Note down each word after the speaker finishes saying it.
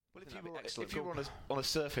if you were on a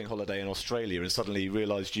surfing holiday in Australia and suddenly you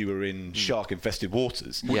realised you were in shark-infested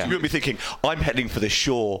waters, you wouldn't be thinking, I'm heading for this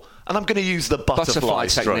shore and I'm going to use the butterfly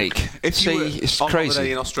technique. stroke. If you were it's on crazy.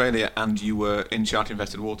 holiday in Australia and you were in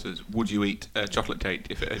shark-infested waters, would you eat chocolate cake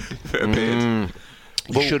if it appeared?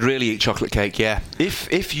 You should really eat chocolate cake, yeah.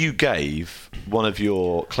 If you gave one of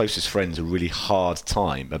your closest friends a really hard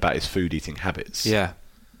time about his food-eating habits,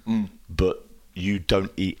 but you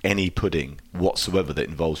don't eat any pudding whatsoever that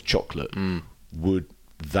involves chocolate, would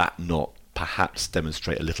that not perhaps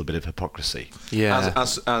demonstrate a little bit of hypocrisy? Yeah.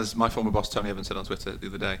 As my former boss Tony Evans said on Twitter the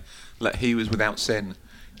other day, he was without sin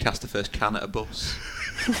cast the first can at a bus.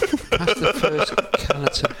 That's the first can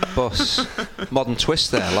at a bus. Modern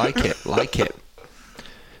twist there, like it.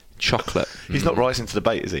 Chocolate. He's not rising to the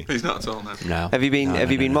bait, is he? He's not at all, no. No. Have you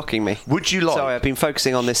been mocking me? Would you like... Sorry, I've been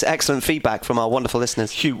focusing on this excellent feedback from our wonderful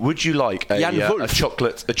listeners. Hugh, would you like a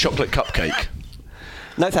chocolate cupcake?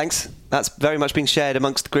 No, thanks. That's very much being shared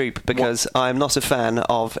amongst the group because I'm not a fan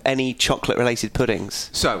of any chocolate-related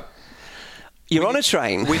puddings. So, you're on a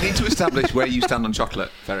train. We need to establish where you stand on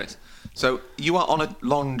chocolate, Ferris. So, you are on a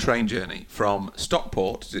long train journey from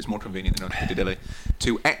Stockport, it's more convenient than going to Piccadilly,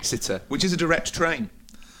 to Exeter, which is a direct train.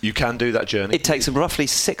 You can do that journey. It takes roughly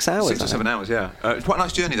 6 hours. 6 or 7 hours, yeah. It's quite a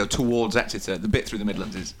nice journey, though, towards Exeter. The bit through the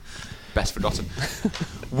Midlands is best forgotten.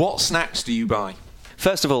 What snacks do you buy?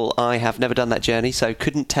 First of all, I have never done that journey, so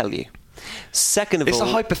couldn't tell you. Second of all... It's a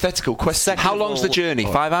hypothetical question. How long's the journey?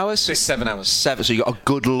 5 hours? 7 hours. 7, so you got a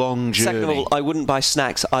good long journey. Second of all, I wouldn't buy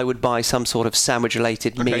snacks. I would buy some sort of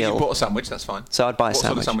sandwich-related meal. Okay, you bought a sandwich, that's fine. So I'd buy a sandwich. What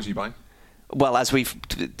sort of sandwich are you buying? Well, as we've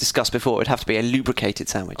discussed before, it would have to be a lubricated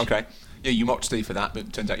sandwich. Okay. Yeah, you mocked Steve for that, but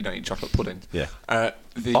it turns out you don't eat chocolate pudding. Yeah.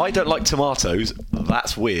 I don't like tomatoes.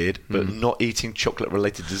 That's weird, but not eating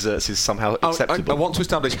chocolate-related desserts is somehow acceptable. I want to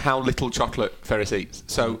establish how little chocolate Ferris eats.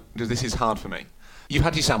 So, this is hard for me. You've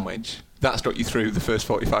had your sandwich. That's got you through the first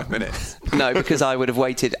 45 minutes. No, because I would have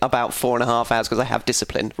waited about 4.5 hours because I have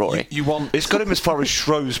discipline, Rory. You want... It's got him as far as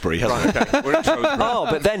Shrewsbury, hasn't it? Okay, we're in Shrewsbury. Oh,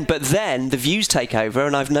 but then the views take over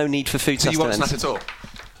and I've no need for food sustenance. So you won't snack at all?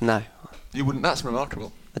 No. You wouldn't? That's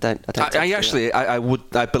remarkable. I don't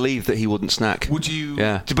I believe that he wouldn't snack. Would you...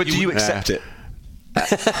 Yeah. But do you accept it?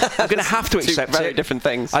 I'm going to have to accept Two very it. different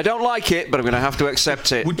things. I don't like it, but I'm going to have to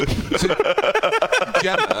accept it.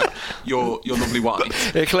 Gemma, your lovely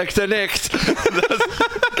wife... Ich leckte nicht.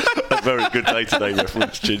 A very good day-to-day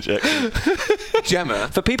reference, Ginger. Gemma...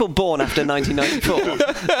 For people born after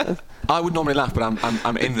 1994... I would normally laugh, but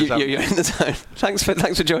I'm in the zone. You're in the zone. Thanks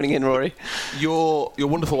for joining in, Rory. Your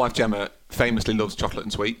wonderful wife, Gemma, famously loves chocolate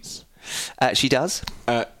and sweets. She does.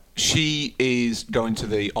 She is going to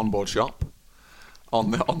the onboard shop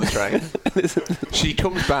on the train. She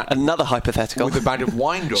comes back... Another hypothetical. ...with a bag of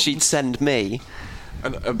wine gums. She'd send me...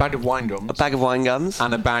 A bag of wine gums. A bag of wine gums.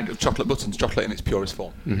 And a bag of chocolate buttons, chocolate in its purest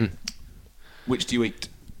form. Mm-hmm. Which do you eat?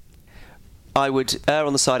 I would err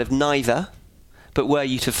on the side of neither, but were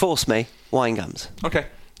you to force me, wine gums. Okay.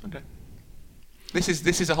 This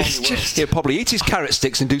is a whole new world. He'll probably eat his carrot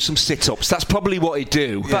sticks and do some sit-ups. That's probably what he'd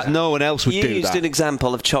do. But no one else would do that. You used an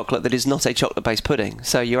example of chocolate that is not a chocolate-based pudding,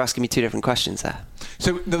 so you're asking me two different questions there.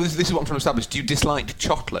 So this is what I'm trying to establish. Do you dislike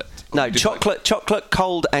chocolate? No, chocolate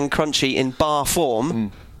cold and crunchy in bar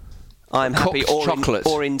form. I'm happy,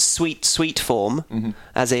 or in sweet form,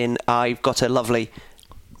 as in I've got a lovely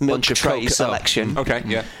milk tray selection. Okay,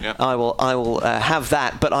 yeah. I will have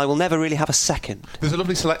that, but I will never really have a second. There's a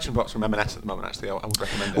lovely selection box from M&S at the moment. Actually, I would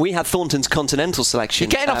recommend it. We had Thornton's Continental selection.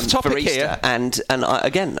 You're getting off topic for Easter, here, and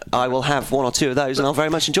I will have one or two of those, and I'll very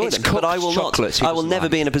much enjoy them. But I will not. I will never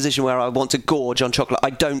be in a position where I want to gorge on chocolate. I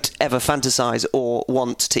don't ever fantasize or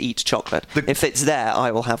want to eat chocolate. If it's there, I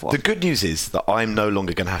will have one. The good news is that I'm no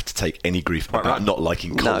longer going to have to take any grief about not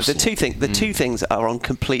liking coleslaw. No, the two things are on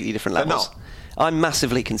completely different levels. They're not. I'm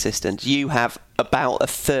massively consistent. You have about a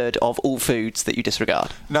third of all foods that you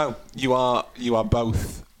disregard. No, you are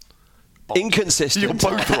both inconsistent. You're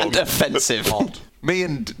both wrong. And offensive. Me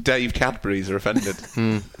and Dave Cadbury's are offended.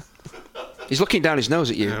 He's looking down his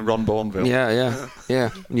nose at you. Ron Bourneville. Yeah.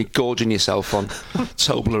 And you're gorging yourself on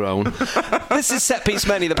Toblerone. This is Set Piece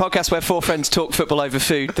Menu, the podcast where four friends talk football over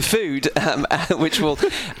food. The food, which will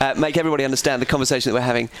make everybody understand the conversation that we're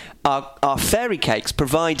having, are fairy cakes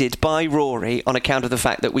provided by Rory on account of the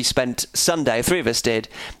fact that we spent Sunday, three of us did,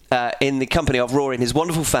 in the company of Rory and his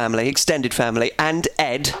wonderful family, extended family, and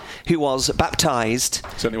Ed, who was baptised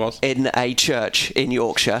in a church in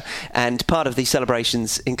Yorkshire. And part of the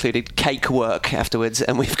celebrations included cake work afterwards,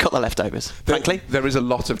 and we've got the leftovers. Frankly, there is a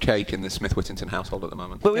lot of cake in the Smith Whittington household at the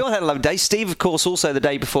moment. Well, we all had a lovely day. Steve, of course, also the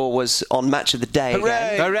day before was on Match of the Day.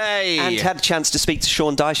 Hooray! Again, Hooray! And had a chance to speak to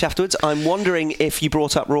Sean Dyche afterwards. I'm wondering if you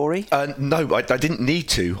brought up Rory? No, I didn't need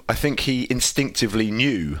to. I think he instinctively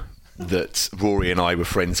knew that Rory and I were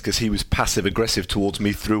friends because he was passive-aggressive towards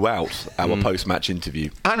me throughout our post-match interview.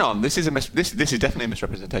 Hang on, this is definitely a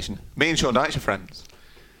misrepresentation. Me and Sean Dyche are friends.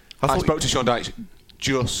 I spoke to Sean Dyche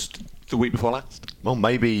just the week before last. Well,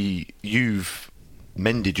 maybe you've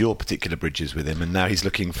mended your particular bridges with him and now he's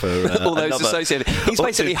looking for all those associated. He's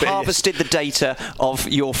basically harvested the data of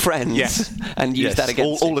your friends and used that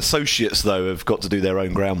against all associates, though, have got to do their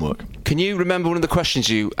own groundwork. Can you remember one of the questions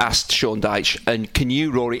you asked Sean Dyche, and can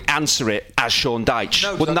you, Rory, answer it as Sean Dyche?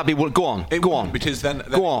 No, wouldn't that be... Go on. Because then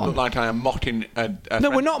go on. It look like I am mocking a No,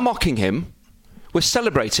 we're not mocking him. We're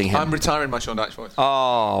celebrating him. I'm retiring my Sean Dyche voice.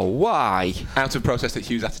 Oh, why? Out of protest at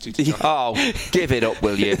Hugh's attitude to John. Oh, give it up,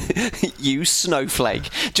 will you? You snowflake.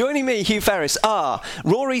 Joining me, Hugh Ferris, are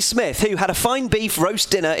Rory Smith, who had a fine beef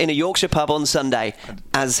roast dinner in a Yorkshire pub on Sunday,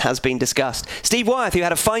 as has been discussed. Steve Wyeth, who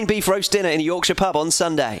had a fine beef roast dinner in a Yorkshire pub on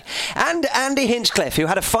Sunday. And Andy Hinchcliffe, who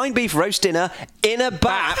had a fine beef roast dinner in a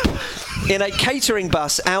BAP in a catering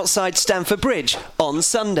bus outside Stamford Bridge on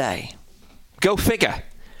Sunday. Go figure.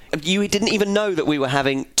 You didn't even know that we were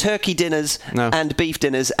having turkey dinners and beef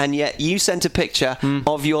dinners, and yet you sent a picture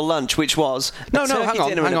of your lunch, which was hang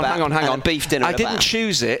on. a beef dinner. I didn't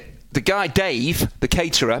choose it. The guy, Dave, the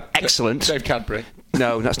caterer, excellent. Dave Cadbury.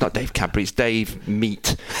 No, that's not Dave Cadbury, it's Dave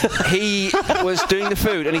Meat. He was doing the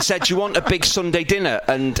food and he said, do you want a big Sunday dinner?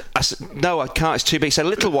 And I said, no, I can't, it's too big. He said, a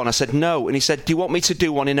little one. I said, no. And he said, do you want me to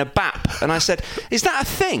do one in a BAP? And I said, is that a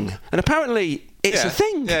thing? And apparently it's a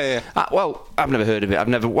thing. Yeah. Well, I've never heard of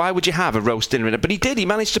it. Why would you have a roast dinner in it? But he did, he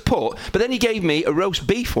managed to put. But then he gave me a roast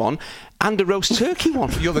beef one and a roast turkey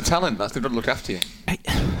one. You're the talent, that's they've got to look after you.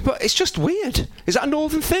 But it's just weird. Is that a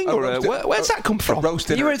northern thing? Where's that come from?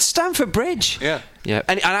 You were at Stamford Bridge. Yeah.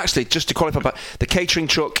 And actually, just to qualify, but the catering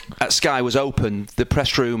truck at Sky was open. The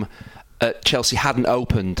press room at Chelsea hadn't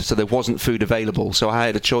opened, so there wasn't food available. So I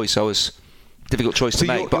had a choice. Difficult choice to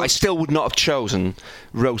make, but I still would not have chosen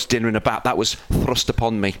roast dinner in a BAP. That was thrust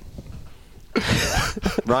upon me.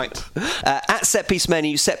 Right. At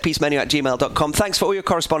setpiecemenu @gmail.com. Thanks for all your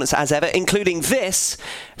correspondence as ever, including this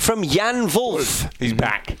from Jan Wolf. He's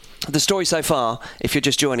back. The story so far, if you're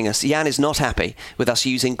just joining us, Jan is not happy with us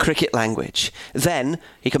using cricket language. Then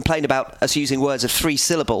he complained about us using words of 3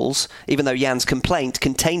 syllables, even though Jan's complaint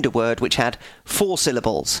contained a word which had 4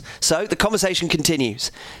 syllables. So the conversation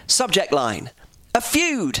continues. Subject line: a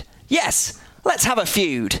feud. Yes, let's have a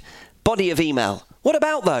feud. Body of email: what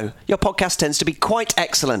about, though? Your podcast tends to be quite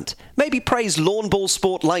excellent. Maybe praise Lawn Ball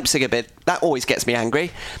Sport Leipzig a bit. That always gets me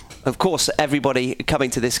angry. Of course, everybody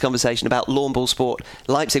coming to this conversation about Lawn Ball Sport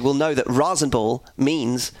Leipzig will know that Rasenball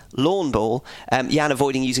means lawn ball. Jan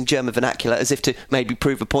avoiding using German vernacular as if to maybe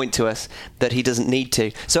prove a point to us that he doesn't need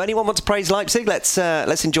to. So anyone want to praise Leipzig? Let's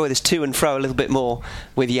enjoy this to and fro a little bit more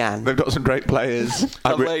with Jan. They've got some great players.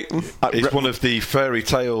 It's one of the fairy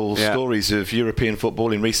tale stories of European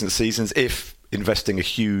football in recent seasons. If investing a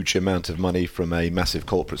huge amount of money from a massive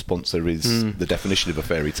corporate sponsor is the definition of a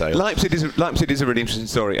fairy tale. Leipzig is a really interesting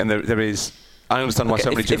story, and there is. I understand why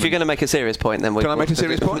so many Germans... If you're going to make a serious point, then Can I make a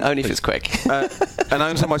serious point? Only if it's quick. And I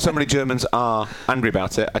understand why so many Germans are angry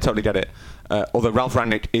about it. I totally get it. Although Ralf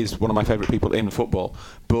Rangnick is one of my favourite people in football,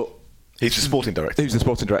 but he's the sporting director. He's the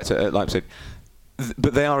sporting director at Leipzig.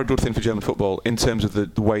 But they are a good thing for German football in terms of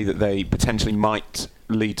the way that they potentially might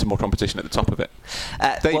lead to more competition at the top of it.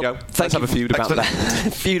 There you go. Let's have a feud about that.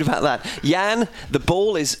 Feud about that. Jan, the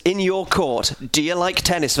ball is in your court. Do you like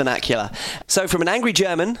tennis vernacular? So from an angry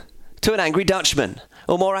German to an angry Dutchman,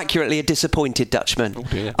 or more accurately, a disappointed Dutchman. Oh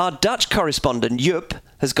dear. Our Dutch correspondent, Jupp,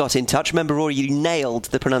 has got in touch. Remember, Rory, you nailed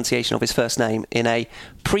the pronunciation of his first name in a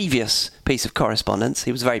previous piece of correspondence.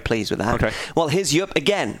 He was very pleased with that. Okay. Well, here's Jupp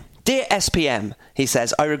again. Dear SPM, he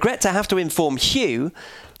says, I regret to have to inform Hugh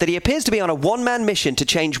that he appears to be on a one-man mission to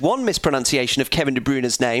change one mispronunciation of Kevin De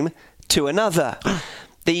Bruyne's name to another.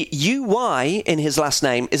 The UY in his last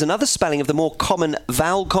name is another spelling of the more common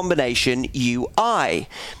vowel combination UI.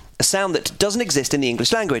 a sound that doesn't exist in the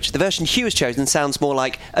English language. The version Hugh has chosen sounds more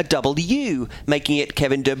like a double U, making it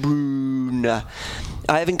Kevin De Bruyne.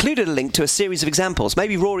 I have included a link to a series of examples.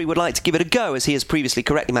 Maybe Rory would like to give it a go, as he has previously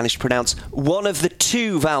correctly managed to pronounce one of the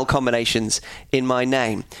 2 vowel combinations in my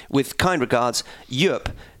name. With kind regards, Jupp,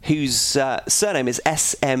 whose surname is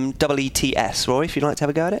S-M-E-E-T-S. Rory, if you'd like to have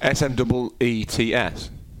a go at it. S-M-E-E-T-S.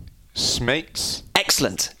 Smakes.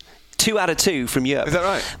 Excellent. 2 out of 2 from Jupp. Is that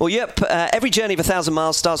right? Well, Jupp, every journey of 1,000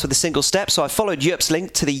 miles starts with a single step, so I followed Jupp's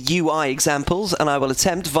link to the UI examples, and I will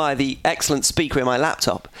attempt via the excellent speaker in my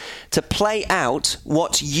laptop to play out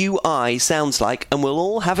what UI sounds like, and we'll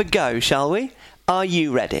all have a go, shall we? Are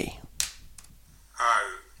you ready?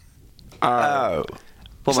 Oh.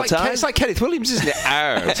 One more time. It's like Kenneth Williams, isn't it?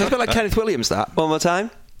 Oh. It sounds a bit like Kenneth Williams, that. One more time.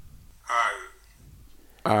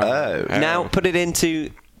 Oh. Now put it into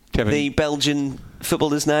the Belgian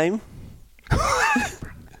footballer's name.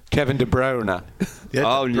 Kevin De Bruyne. Yeah,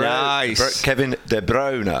 oh, nice. Kevin De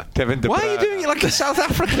Bruyne. Kevin De Bruyne. Why are you doing it like a South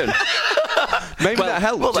African? Maybe that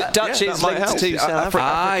helps. Well, Dutch is linked to South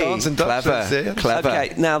Afrikaans and Dutch. Clever.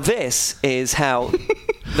 Okay, now this is how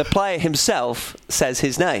the player himself says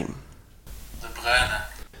his name.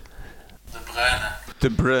 De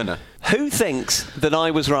Bruyne. Who thinks that I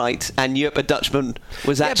was right and Jupp, a Dutchman,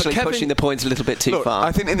 was actually pushing the point a little bit too far?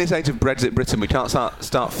 I think in this age of Brexit Britain, we can't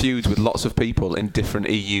start feuds with lots of people in different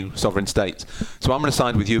EU sovereign states. So I'm going to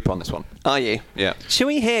side with Jupp on this one. Are you? Yeah. Shall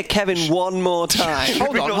we hear Kevin one more time?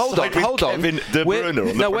 Hold on. Kevin De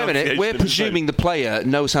Bruyne No, wait a minute. We're presuming the player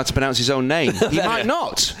knows how to pronounce his own name. He might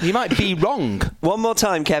not. He might be wrong. One more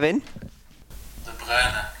time, Kevin. De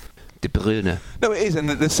Bruyne. De Bruyne. No, it is, and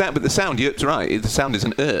the sound, Jupp's right. The sound is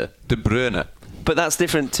an De Bruyne. But that's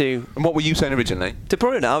different to... And what were you saying originally? De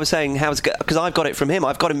Bruyne. I was saying how it's... Because I've got it from him.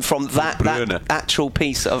 I've got him from that actual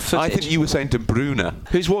piece of footage. I think you were saying De Bruyne.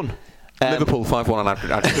 Who's won? Liverpool 5-1 on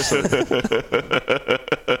average.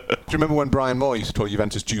 Do you remember when Brian Moore used to call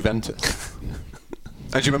Juventus?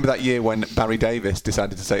 And do you remember that year when Barry Davis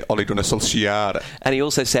decided to say Ole Gunnar Solskjaer? And he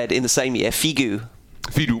also said in the same year, Figu.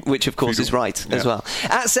 Which, of course, is right as well.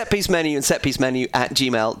 At Setpiece Menu and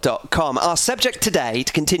setpiecemenu@gmail.com. Our subject today,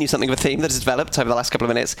 to continue something of a theme that has developed over the last couple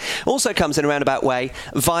of minutes, also comes in a roundabout way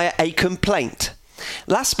via a complaint.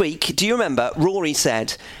 Last week, do you remember, Rory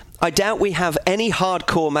said, I doubt we have any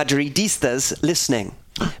hardcore Madridistas listening,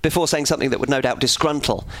 before saying something that would no doubt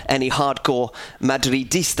disgruntle any hardcore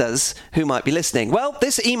Madridistas who might be listening. Well,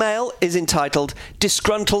 this email is entitled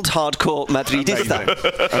Disgruntled Hardcore Madridista.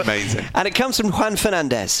 Amazing. And it comes from Juan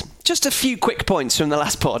Fernandez. Just a few quick points from the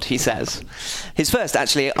last pod, he says. His first,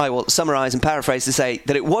 actually, I will summarise and paraphrase to say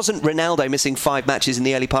that it wasn't Ronaldo missing 5 matches in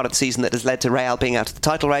the early part of the season that has led to Real being out of the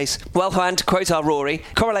title race. Well, Juan, to quote our Rory,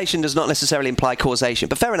 correlation does not necessarily imply causation,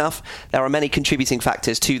 but fair enough, there are many contributing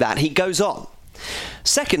factors to that. He goes on.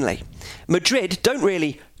 Secondly, Madrid don't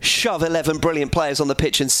really shove 11 brilliant players on the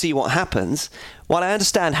pitch and see what happens. While I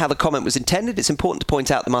understand how the comment was intended, it's important to point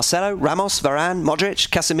out that Marcelo, Ramos, Varane, Modric,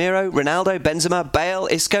 Casemiro, Ronaldo, Benzema, Bale,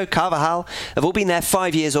 Isco, Carvajal have all been there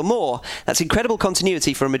 5 years or more. That's incredible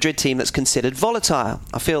continuity for a Madrid team that's considered volatile.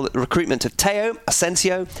 I feel that the recruitment of Teo,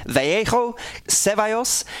 Asensio, Vallejo,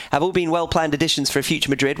 Ceballos have all been well-planned additions for a future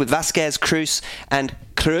Madrid with Vasquez, Cruz and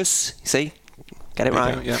Cruz, see? Get it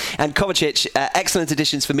right. Yeah. And Kovacic, excellent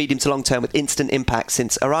additions for medium to long term with instant impact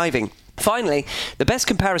since arriving. Finally, the best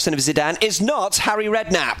comparison of Zidane is not Harry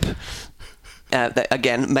Redknapp.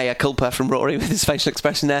 Again, mea culpa from Rory with his facial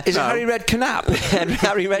expression there. Is it Harry Redknapp?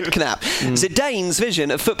 Harry Redknapp. Zidane's vision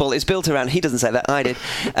of football is built around, he doesn't say that, I did,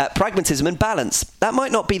 pragmatism and balance. That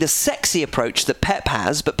might not be the sexy approach that Pep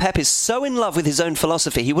has, but Pep is so in love with his own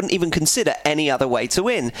philosophy he wouldn't even consider any other way to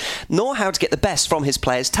win, nor how to get the best from his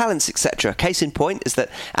players' talents, etc. Case in point is that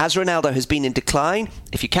as Ronaldo has been in decline,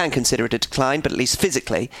 if you can consider it a decline, but at least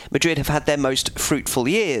physically, Madrid have had their most fruitful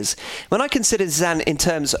years. When I consider Zidane in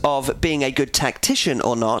terms of being a good tactician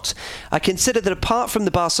or not, I consider that apart from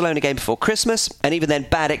the Barcelona game before Christmas, and even then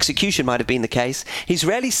bad execution might have been the case, he's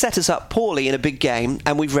rarely set us up poorly in a big game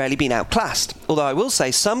and we've rarely been outclassed. Although I will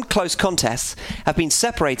say some close contests have been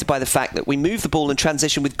separated by the fact that we move the ball in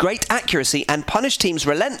transition with great accuracy and punish teams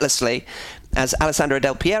relentlessly, as Alessandro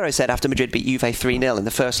Del Piero said after Madrid beat Juve 3-0 in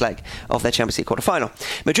the first leg of their Champions League quarter-final.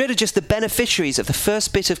 Madrid are just the beneficiaries of the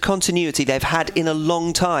first bit of continuity they've had in a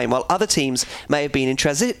long time, while other teams may have been in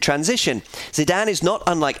transition. Zidane is not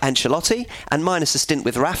unlike Ancelotti, and minus a stint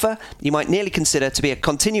with Rafa, you might nearly consider to be a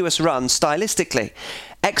continuous run stylistically.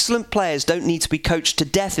 Excellent players don't need to be coached to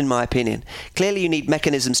death, in my opinion. Clearly you need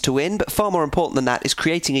mechanisms to win, but far more important than that is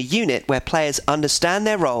creating a unit where players understand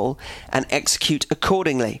their role and execute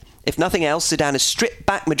accordingly. If nothing else, Zidane has stripped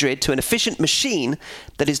back Madrid to an efficient machine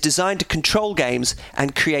that is designed to control games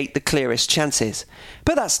and create the clearest chances.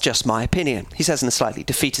 But that's just my opinion, he says in a slightly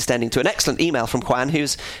defeatist ending to an excellent email from Juan,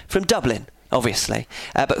 who's from Dublin, obviously.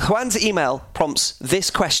 But Juan's email prompts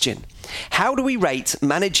this question. How do we rate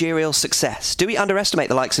managerial success? Do we underestimate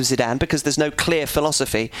the likes of Zidane because there's no clear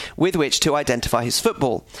philosophy with which to identify his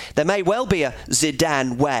football? There may well be a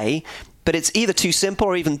Zidane way, but it's either too simple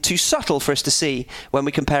or even too subtle for us to see when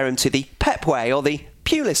we compare him to the Pep way or the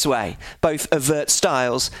Pulis way, both overt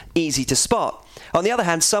styles, easy to spot. On the other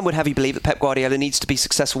hand, some would have you believe that Pep Guardiola needs to be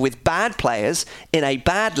successful with bad players in a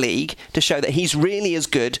bad league to show that he's really as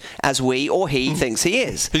good as we or he thinks he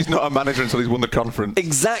is. He's not a manager until he's won the conference.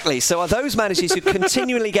 Exactly. So are those managers who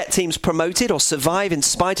continually get teams promoted or survive in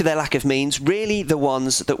spite of their lack of means really the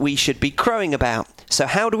ones that we should be crowing about? So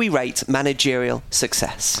how do we rate managerial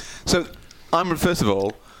success? So, first of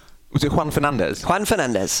all, was it Juan Fernandez? Juan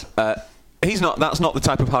Fernandez. That's not the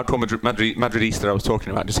type of hardcore Madridista I was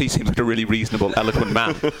talking about. Just he seems like a really reasonable, eloquent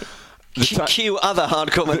man. Cue other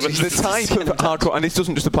hardcore Madridistas. The type of hardcore, and this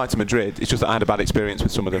doesn't just apply to Madrid, it's just that I had a bad experience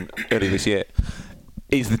with some of them earlier this year,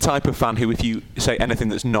 is the type of fan who, if you say anything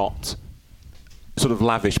that's not sort of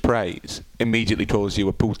lavish praise, immediately calls you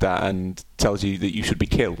a puta and tells you that you should be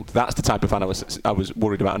killed. That's the type of fan I was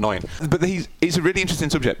worried about annoying. But it's a really interesting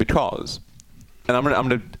subject because, and I'm going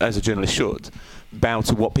to, as a journalist should, bow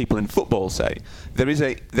to what people in football say. There is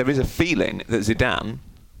a feeling that Zidane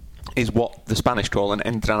is what the Spanish call an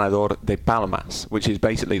entrenador de palmas, which is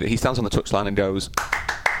basically that he stands on the touchline and goes,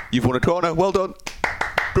 "You've won a corner, well done,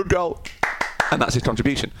 good goal," and that's his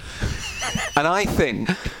contribution. And I think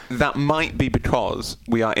that might be because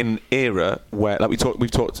we are in an era where, like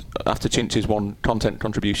we've talked after Chinch's one content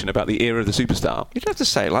contribution about the era of the superstar. You don't have to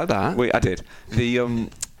say it like that. I did.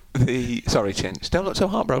 Sorry, Chinch. Don't look so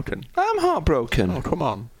heartbroken. I'm heartbroken. Oh, come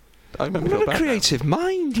on. I remember you've got a creative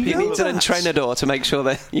mind. You need an entrenador to make sure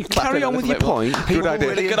that you carry on with your point. Good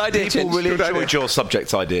idea. People really enjoyed your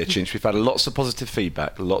subject idea, Chinch. We've had lots of positive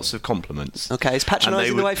feedback, lots of compliments. Okay, is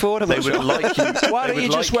patronising the way forward? They would like you. Why don't you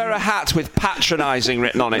just wear a hat with patronising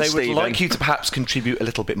written on it, Stephen? They would like you to perhaps contribute a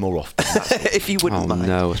little bit more often. If you wouldn't mind.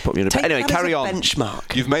 No, let's put me in a anyway, carry on.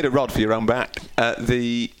 Benchmark. You've made a rod for your own back.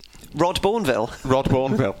 Rod Bourneville.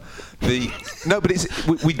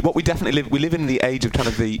 What we definitely live. We live in the age of kind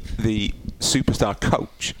of the superstar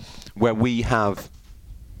coach, where we have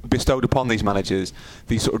bestowed upon these managers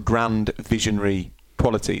these sort of grand visionary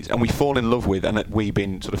qualities, and we fall in love with, and we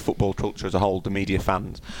being sort of football culture as a whole, the media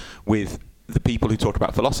fans, with the people who talk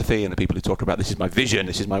about philosophy and the people who talk about this is my vision,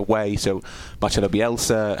 this is my way. So Marcelo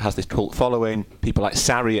Bielsa has this cult following. People like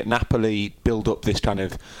Sarri at Napoli build up this kind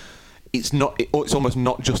of. It's almost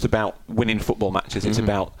not just about winning football matches. It's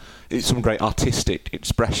about some great artistic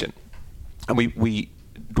expression, and we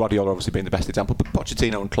Guardiola obviously being the best example, but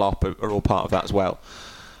Pochettino and Klopp are all part of that as well.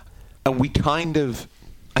 And we kind of,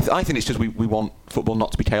 I think it's just we want football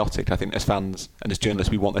not to be chaotic. I think as fans and as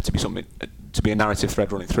journalists, we want there to be something, to be a narrative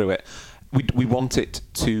thread running through it. We want it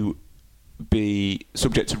to be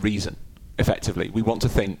subject to reason. Effectively, we want to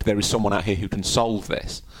think there is someone out here who can solve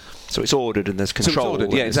this. So it's ordered and there's control. So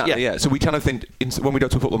yeah, exactly. Yeah. So we kind of think when we go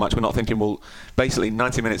to a football match, we're not thinking, well, basically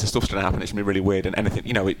 90 minutes of stuff's going to happen. It's going to be really weird and anything,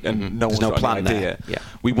 and no one's got plan an idea. Yeah.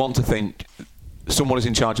 We want to think someone is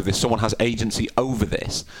in charge of this. Someone has agency over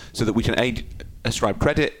this, so that we can A, ascribe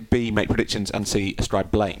credit, B, make predictions, and C, ascribe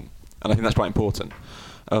blame. And I think that's quite important.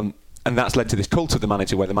 And that's led to this cult of the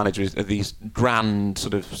manager, where the manager is these grand,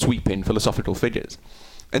 sort of sweeping philosophical figures.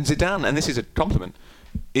 And Zidane, and this is a compliment,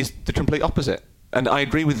 is the complete opposite. And I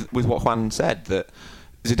agree with what Juan said, that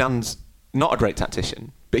Zidane's not a great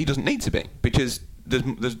tactician, but he doesn't need to be, because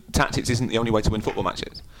tactics isn't the only way to win football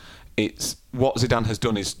matches. It's what Zidane has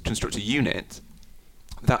done is construct a unit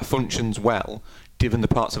that functions well, given the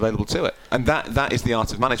parts available to it, and that is the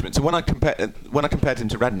art of management. So when I compared him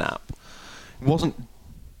to Redknapp, it wasn't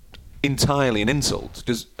entirely an insult,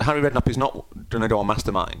 because Harry Redknapp is not going to go on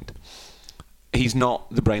mastermind. He's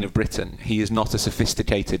not the brain of Britain. He is not a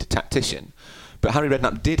sophisticated tactician. But Harry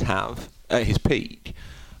Redknapp did have, at his peak,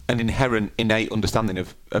 an inherent, innate understanding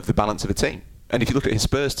of the balance of a team. And if you look at his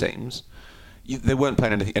Spurs teams, they weren't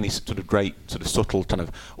playing any sort of great, sort of subtle kind of,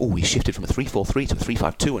 he shifted from a 3-4-3 to a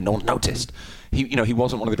 3-5-2 and no one noticed. He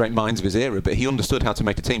wasn't one of the great minds of his era, but he understood how to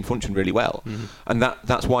make a team function really well. Mm-hmm. And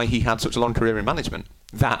that's why he had such a long career in management.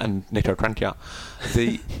 That and Niko Kranjčar.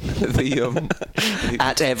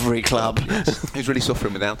 At every club. He's really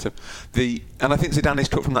suffering without him. And I think Zidane is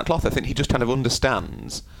cut from that cloth. I think he just kind of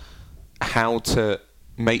understands how to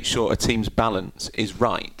make sure a team's balance is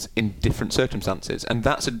right in different circumstances, and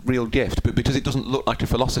that's a real gift. But because it doesn't look like a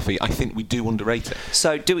philosophy, I think we do underrate it.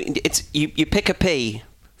 So you pick a P,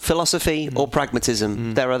 philosophy or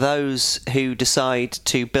pragmatism. There are those who decide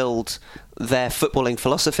to build their footballing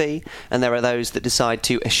philosophy, and there are those that decide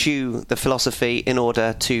to eschew the philosophy in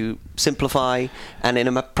order to simplify and in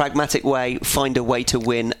a pragmatic way find a way to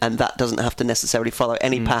win, and that doesn't have to necessarily follow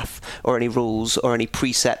any path or any rules or any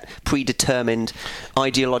predetermined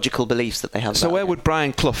ideological beliefs that they have. So where would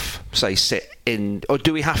Brian Clough, say, sit in, or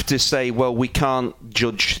do we have to say, well, we can't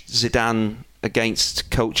judge Zidane against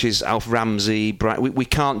coaches Alf Ramsey, we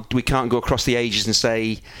can't go across the ages and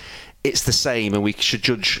say it's the same and we should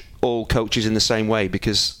judge all coaches in the same way,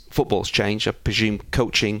 because football's changed. I presume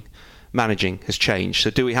coaching, managing has changed.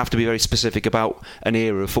 So do we have to be very specific about an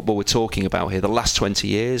era of football we're talking about here, the last 20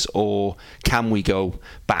 years, or can we go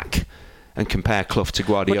back and compare Clough to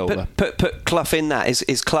Guardiola? Put Clough in that.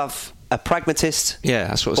 Is Clough a pragmatist? Yeah,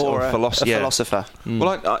 that's what or a philosopher? Well,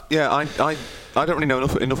 I don't really know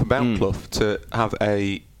enough about Clough to have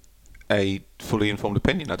a fully informed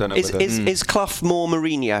opinion. I don't know. Is Clough more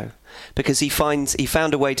Mourinho, because he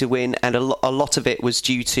found a way to win, and a lot of it was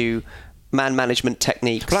due to man management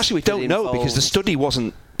techniques? Well, actually, we don't know, because the study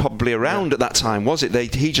wasn't probably around at that time, was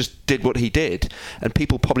it? He just did what he did, and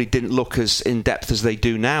people probably didn't look as in depth as they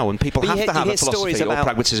do now. And people have to have a philosophy or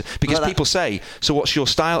pragmatism, because people say, "So what's your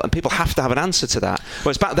style?" And people have to have an answer to that.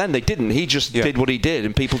 Whereas back then they didn't. He just did what he did,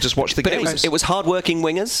 and people just watched the games. It was hard-working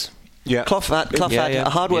wingers. Yeah. Clough had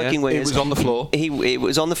hard-working wingers. It was on the floor. It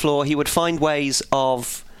was on the floor. He would find ways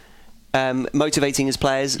of motivating his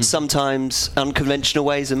players, sometimes unconventional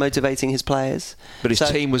ways of motivating his players. But his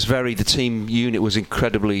team was the team unit was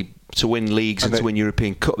incredibly, to win leagues and to win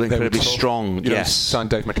European Cup, incredibly strong. Yes. Signed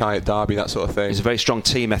Dave Mackay at Derby, that sort of thing. It was a very strong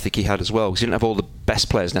team ethic he had as well, because he didn't have all the best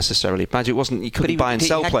players necessarily. Imagine he couldn't buy and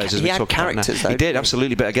sell players as we talk about now. He did,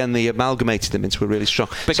 absolutely, but again, they amalgamated them into a really strong...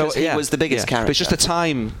 Because he was the biggest character. But it's just a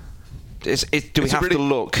time... do we have to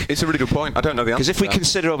look? It's a really good point. I don't know the answer. Because if we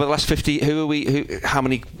consider over the last 50, how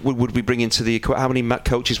many would we bring into the? How many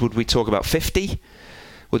coaches would we talk about? 50?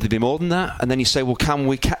 Would there be more than that? And then you say, well,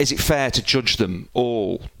 is it fair to judge them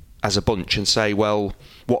all as a bunch and say, well,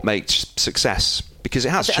 what makes success? Because it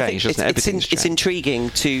has changed, hasn't it? It's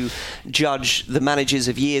intriguing to judge the managers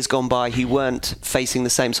of years gone by who weren't facing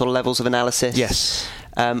the same sort of levels of analysis. Yes.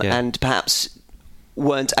 And perhaps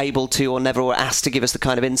weren't able to, or never were asked to give us the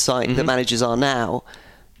kind of insight that managers are now,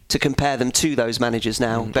 to compare them to those managers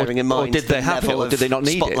now, bearing in mind did they have it, or did they not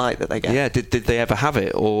need spotlight that they get. Yeah, did they ever have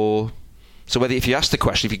it? Or so whether, if you ask the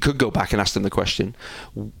question, if you could go back and ask them the question,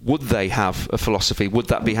 would they have a philosophy? Would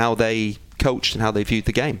that be how they coached and how they viewed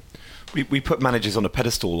the game? We put managers on a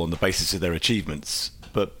pedestal on the basis of their achievements,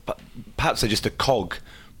 but perhaps they're just a cog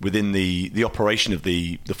within the operation of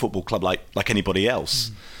the football club, like anybody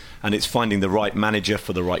else. And it's finding the right manager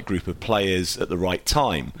for the right group of players at the right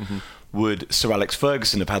time. Would Sir Alex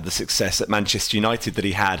Ferguson have had the success at Manchester United that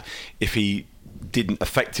he had if he didn't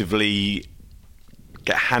effectively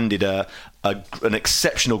get handed an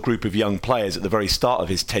exceptional group of young players at the very start of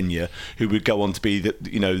his tenure, who would go on to be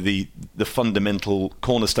the fundamental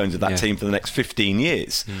cornerstones of that team for the next 15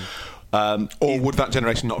 years? Or would that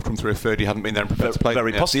generation not have come through if Fergie hadn't been there and prepared to play?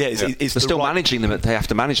 Very possibly, yeah. They're still managing them. They have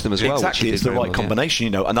to manage them as well. Exactly, it's the right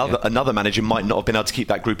combination. Another manager might not have been able to keep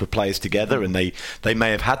that group of players together, and they may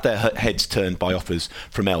have had their heads turned by offers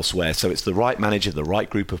from elsewhere. So it's the right manager, the right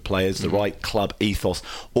group of players, the right club ethos,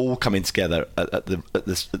 all coming together at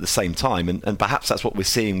the same time. And perhaps that's what we're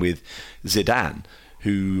seeing with Zidane,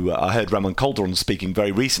 who I heard Ramon Calderon speaking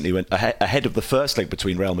very recently, went ahead of the first leg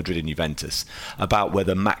between Real Madrid and Juventus, about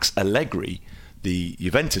whether Max Allegri, the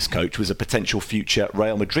Juventus coach, was a potential future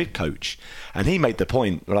Real Madrid coach. And he made the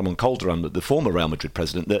point, Ramon Calderon, the former Real Madrid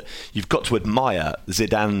president, that you've got to admire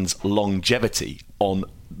Zidane's longevity on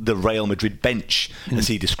the Real Madrid bench, as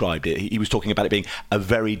he described it. He was talking about it being a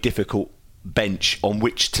very difficult bench on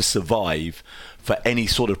which to survive for any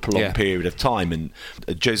sort of prolonged period of time. And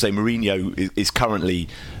Jose Mourinho is currently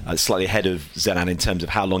slightly ahead of Zidane in terms of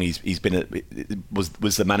how long he's been was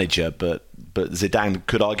the manager, but Zidane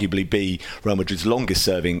could arguably be Real Madrid's longest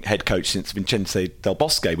serving head coach since Vicente Del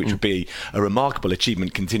Bosque, which would be a remarkable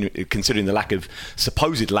achievement considering the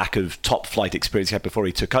supposed lack of top flight experience he had before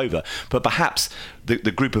he took over. But perhaps the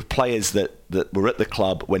group of players that were at the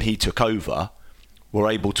club when he took over were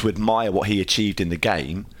able to admire what he achieved in the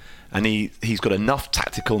game, and he's got enough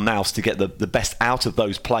tactical nous to get the best out of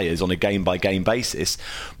those players on a game-by-game basis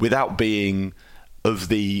without being of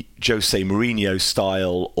the Jose Mourinho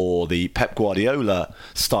style or the Pep Guardiola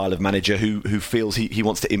style of manager who feels he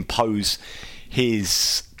wants to impose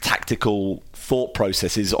his tactical thought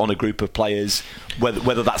processes on a group of players,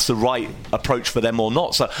 whether that's the right approach for them or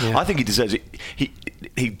not. So I think he deserves it.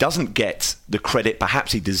 He doesn't get the credit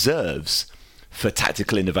perhaps he deserves for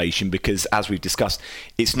tactical innovation, because, as we've discussed,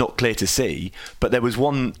 it's not clear to see. But there was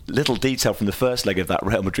one little detail from the first leg of that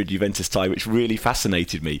Real Madrid-Juventus tie which really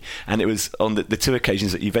fascinated me, and it was on the two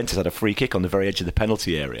occasions that Juventus had a free kick on the very edge of the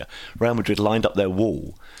penalty area. Real Madrid lined up their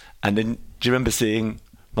wall, and then do you remember seeing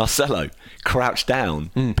Marcelo crouch down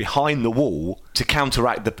behind the wall to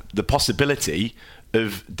counteract the possibility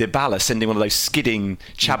of Dybala sending one of those skidding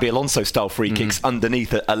Xabi Alonso style free kicks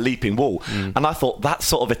underneath a leaping wall. And I thought that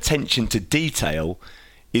sort of attention to detail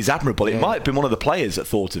is admirable. It might have been one of the players that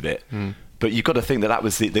thought of it, but you've got to think that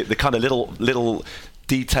was the kind of little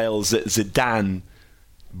details that Zidane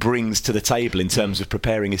brings to the table in terms of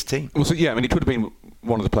preparing his team. Well, so yeah, I mean, it could have been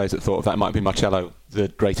one of the players that thought of that. It might have been Marcelo, the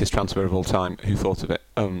greatest transfer of all time, who thought of it.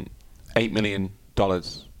 $8 million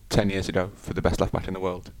 10 years ago for the best left back in the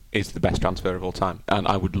world is the best transfer of all time, and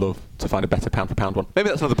I would love to find a better pound for pound one. Maybe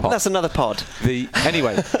that's another pod. That's another pod.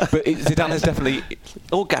 Anyway, but Zidane has definitely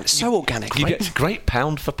so organic. You get great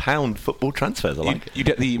pound for pound football transfers. I like it. You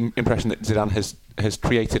get the impression that Zidane has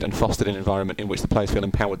created and fostered an environment in which the players feel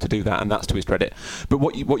empowered to do that, and that's to his credit. But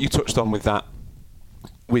what you touched on with that,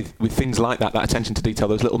 with things like that attention to detail,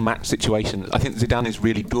 those little match situations, I think Zidane is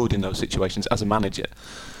really good in those situations as a manager.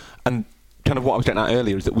 And kind of what I was getting at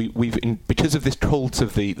earlier is that we've because of this cult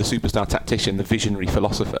of the superstar tactician, the visionary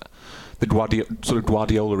philosopher, the sort of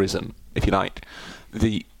Guardiolaism, if you like,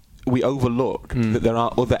 we overlook that there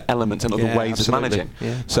are other elements and other ways of managing.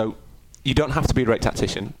 Yeah. So you don't have to be a great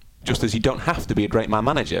tactician, just as you don't have to be a great man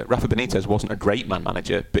manager. Rafa Benitez wasn't a great man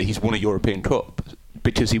manager, but he's won a European Cup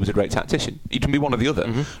because he was a great tactician. He can be one or the other.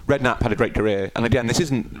 Redknapp had a great career, and again, this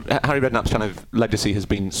isn't Harry Redknapp's kind of legacy has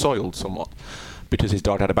been soiled somewhat because his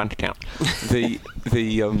dad had a bank account. But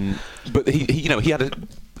he had a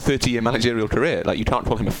 30-year managerial career. Like, you can't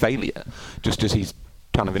call him a failure just because he's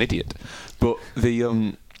kind of an idiot. But he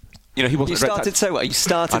wasn't. You started so well. You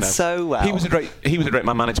started so well. He was a great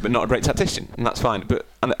man manager, but not a great tactician, and that's fine.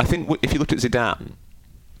 And I think if you look at Zidane,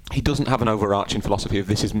 he doesn't have an overarching philosophy of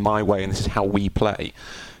this is my way and this is how we play.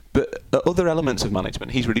 But other elements of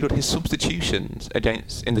management, he's really good. His substitutions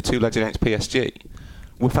in the two legs against PSG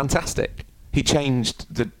were fantastic. He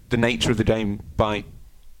changed the nature of the game by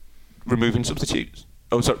removing substitutes.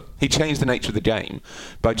 He changed the nature of the game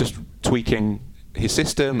by just tweaking his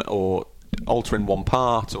system or altering one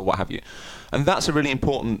part or what have you. And that's a really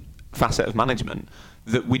important facet of management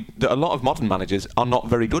that a lot of modern managers are not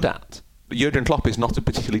very good at. Jurgen Klopp is not a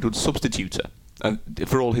particularly good substituter. And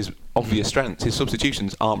for all his obvious strengths, his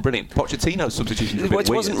substitutions aren't brilliant. Pochettino's substitutions are a bit weird.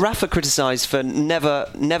 Wasn't Rafa criticised for never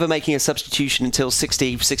making a substitution until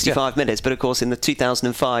 65 minutes? But of course, in the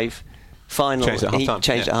 2005 final, he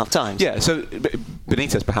changed at half-time. Yeah, so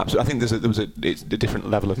Benitez perhaps. I think it's a different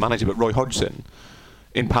level of manager. But Roy Hodgson,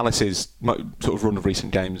 in Palace's sort of run of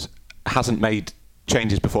recent games, hasn't made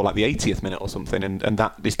changes before like the 80th minute or something, and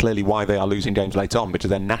that is clearly why they are losing games late on, because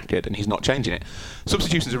they're knackered and he's not changing it.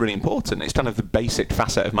 Substitutions are really important. It's kind of the basic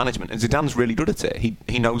facet of management, and Zidane's really good at it.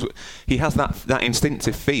 He knows, he has that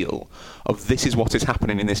instinctive feel of this is what is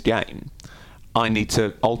happening in this game, I need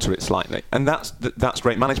to alter it slightly, and that's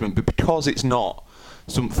great management. But because it's not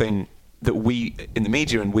something that we in the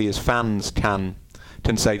media and we as fans can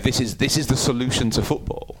say this is the solution to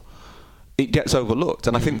football, it gets overlooked,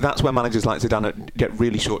 and I think that's where managers like Zidane get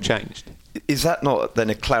really shortchanged. Is that not then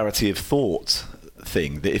a clarity of thought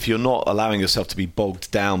thing, that if you're not allowing yourself to be bogged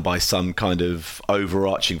down by some kind of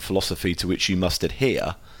overarching philosophy to which you must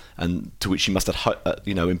adhere and to which you must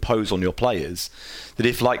impose on your players, that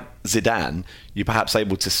if, like Zidane, you're perhaps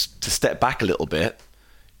able to step back a little bit,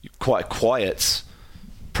 quite a quiet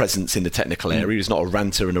presence in the technical area. He's not a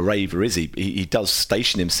ranter and a raver, is he? He does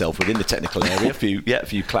station himself within the technical area. a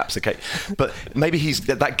few claps, okay. But maybe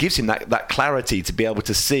that gives him that clarity to be able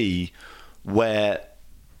to see where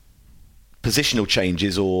positional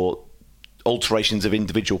changes or alterations of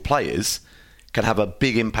individual players can have a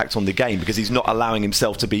big impact on the game, because he's not allowing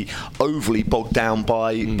himself to be overly bogged down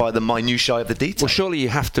by the minutiae of the detail. Well, surely you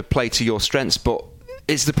have to play to your strengths, but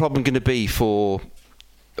is the problem going to be for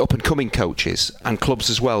up-and-coming coaches and clubs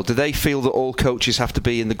as well? Do they feel that all coaches have to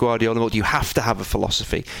be in the Guardiola mode? You have to have a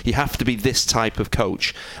philosophy. You have to be this type of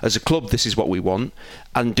coach. As a club, this is what we want.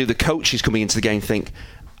 And do the coaches coming into the game think,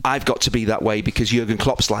 I've got to be that way because Jurgen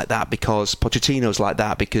Klopp's like that, because Pochettino's like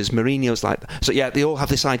that, because Mourinho's like that? So, yeah, they all have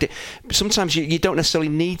this idea. Sometimes you don't necessarily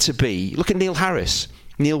need to be. Look at Neil Harris,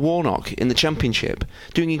 Neil Warnock in the Championship,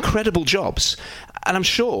 doing incredible jobs. And I'm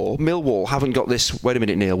sure Millwall haven't got this, wait a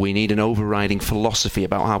minute, Neil, we need an overriding philosophy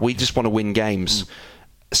about how we just want to win games.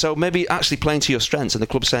 So maybe actually playing to your strengths, and the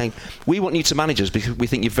club saying, we want you to manage us because we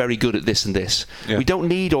think you're very good at this and this. Yeah. We don't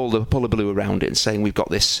need all the hullabaloo around it and saying we've got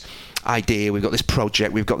this idea, we've got this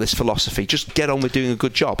project, we've got this philosophy. Just get on with doing a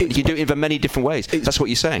good job. You can do it in many different ways. That's what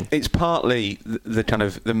you're saying. It's partly the kind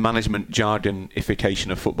of the management jargonification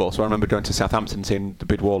of football. So I remember going to Southampton, seeing the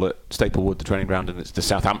bid wall at Staplewood, the training ground, and it's the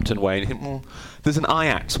Southampton way. And you think, there's an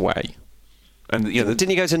Ajax way. And didn't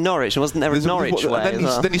you go to Norwich? And wasn't there a Norwich way?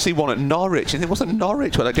 Then you see one at Norwich, and it wasn't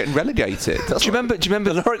Norwich where they're getting relegated. Do you remember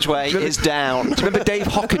the Norwich way is down? Do you remember Dave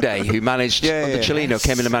Hockaday, who managed under Cellino,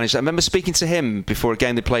 came in and managed that? I remember speaking to him before a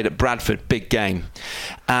game they played at Bradford, big game,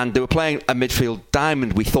 and they were playing a midfield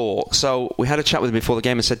diamond, we thought. So we had a chat with him before the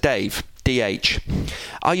game and said, Dave, DH,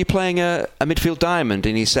 are you playing a midfield diamond?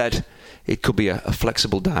 And he said, it could be a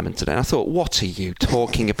flexible diamond today. And I thought, what are you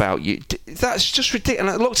talking about? That's just ridiculous.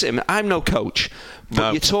 And I looked at him. I'm no coach,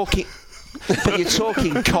 but you're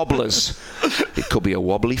talking cobblers. It could be a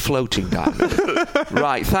wobbly floating diamond.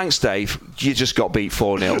 Right, thanks, Dave. You just got beat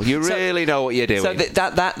 4-0. You really know what you're doing. So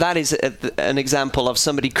that is an example of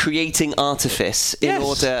somebody creating artifice in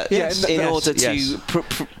order to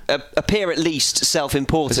appear at least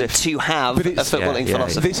self-important, to have a footballing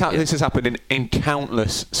philosophy. This has happened in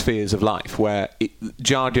countless spheres of life where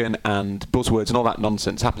jargon and buzzwords and all that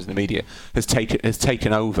nonsense happens in the media has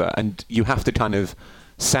taken over, and you have to kind of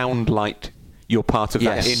sound like you're part of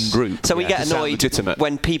that in-group. So we get annoyed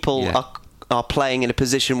when people are playing in a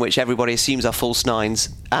position which everybody assumes are false nines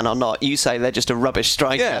and are not. You say they're just a rubbish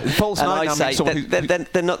striker. Yeah, false nine. And I say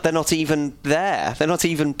they're not even there. They're not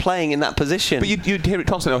even playing in that position. But you'd hear it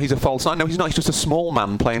constantly. Oh, he's a false nine. No, he's not. He's just a small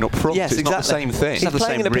man playing up front. Yes, it's not the same thing. He's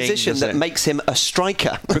playing in a position that makes him a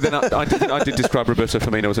striker. But then I did describe Roberto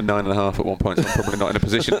Firmino as a 9.5 at one point, so I'm probably not in a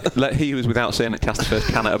position. Let he who was without saying it cast the first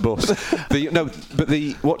can at a bus.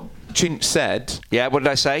 What Chinch said... Yeah, what did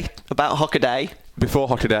I say? About Hockaday. Before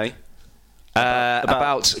Hockaday.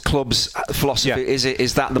 About clubs' philosophy,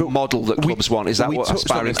 is that the model that clubs want? Is that what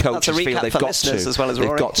aspiring coaches feel they've got to? As well as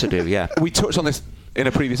they've got to do. Yeah, we touched on this in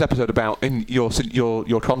a previous episode about in your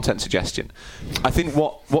content suggestion. I think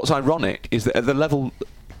what's ironic is that at the level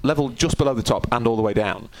just below the top and all the way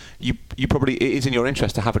down, you probably, it is in your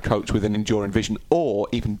interest to have a coach with an enduring vision, or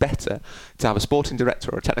even better, to have a sporting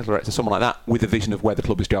director or a technical director, someone like that, with a vision of where the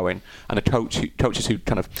club is going, and coaches who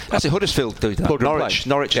kind of... Actually, Huddersfield do that.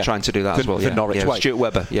 Norwich are trying to do that as well. The Norwich way. Stuart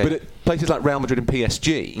Webber. Yeah. But at places like Real Madrid and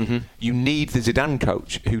PSG, you need the Zidane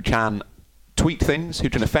coach who can tweak things, who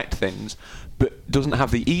can affect things, but doesn't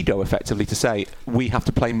have the ego effectively to say, we have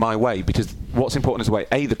to play my way, because what's important is the way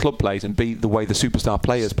A, the club plays, and B, the way the superstar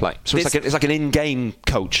players play. So it's like an in-game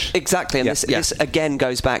coach. Exactly, and this again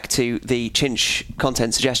goes back to the Chinch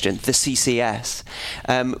content suggestion, the CCS,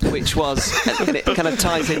 which was, and it kind of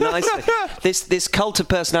ties in nicely, this cult of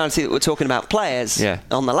personality that we're talking about players.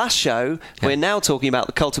 On the last show, we're now talking about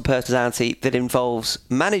the cult of personality that involves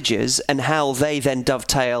managers and how they then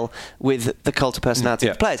dovetail with the cult of personality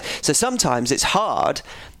of players. So sometimes it's hard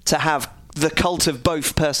to have the cult of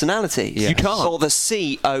both personalities. You can't. Or the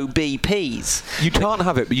COBPs. You can't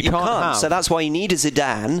have it, but you can't have. So that's why you need a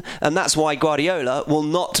Zidane, and that's why Guardiola will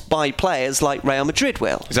not buy players like Real Madrid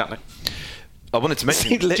will. Exactly. I wanted to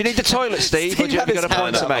mention... Do you need the toilet, Steve? Or do you have got a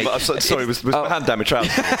point to make? Sorry, was my hand down my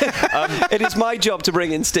trousers? It is my job to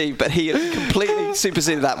bring in Steve, but he completely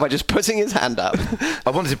superseded that by just putting his hand up.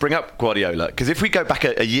 I wanted to bring up Guardiola, because if we go back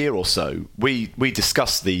a year or so, we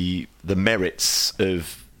discussed the merits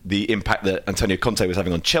of the impact that Antonio Conte was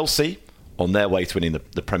having on Chelsea on their way to winning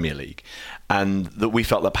the Premier League, and that we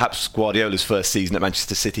felt that perhaps Guardiola's first season at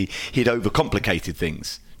Manchester City, he'd overcomplicated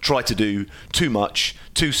things. Tried to do too much,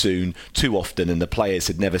 too soon, too often, and the players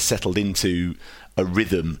had never settled into a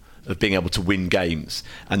rhythm of being able to win games.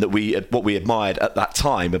 And that what we admired at that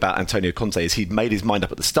time about Antonio Conte is he'd made his mind up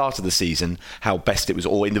at the start of the season how best it was,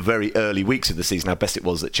 or in the very early weeks of the season, how best it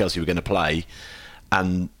was that Chelsea were going to play,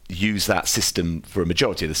 and use that system for a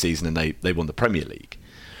majority of the season, and they won the Premier League.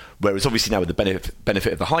 Whereas obviously now with the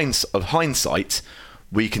benefit of hindsight,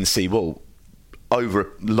 we can see, well, over a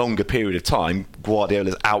longer period of time,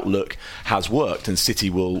 Guardiola's outlook has worked, and City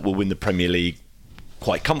will win the Premier League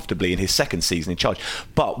quite comfortably in his second season in charge.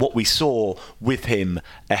 But what we saw with him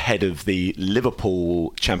ahead of the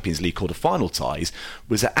Liverpool Champions League quarter-final ties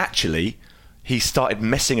was that actually he started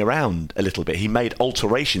messing around a little bit. He made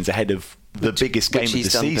alterations ahead of the biggest game of the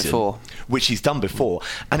season, which he's done before,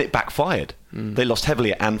 and it backfired. They lost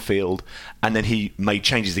heavily at Anfield, and then he made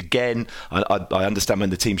changes again. I understand when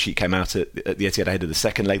the team sheet came out at the Etihad ahead of the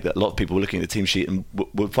second leg that a lot of people were looking at the team sheet and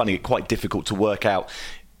were finding it quite difficult to work out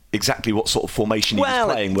exactly what sort of formation he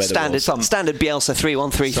was playing. Where standard Bielsa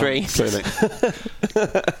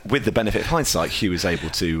 3-1-3-3. With the benefit of hindsight, Hugh was able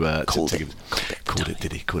to called it.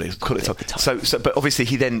 Did he call it? So, but obviously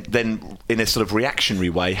he then in a sort of reactionary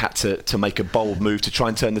way had to make a bold move to try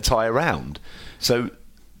and turn the tie around. So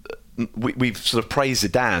we've sort of praised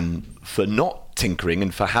Zidane for not tinkering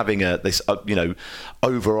and for having this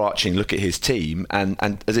overarching look at his team,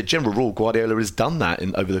 and as a general rule, Guardiola has done that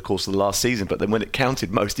over the course of the last season. But then when it counted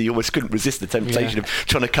most, he always couldn't resist the temptation of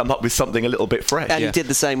trying to come up with something a little bit fresh. And he did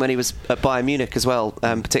the same when he was at Bayern Munich as well,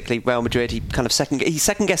 particularly Real Madrid. He kind of second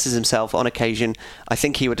guesses himself on occasion. I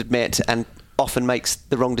think he would admit, and often makes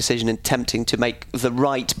the wrong decision in attempting to make the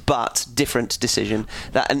right but different decision.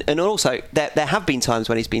 And also there have been times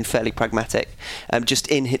when he's been fairly pragmatic. Just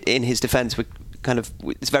in his defence,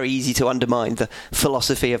 it's very easy to undermine the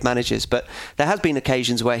philosophy of managers, but there has been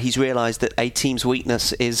occasions where he's realised that a team's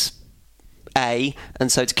weakness is A,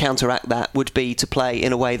 and so to counteract that would be to play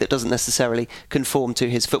in a way that doesn't necessarily conform to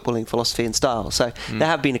his footballing philosophy and style. So there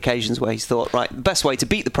have been occasions where he's thought, right, the best way to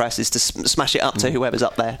beat the press is to smash it up to whoever's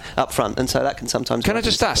up there, up front, and so that can sometimes... Can I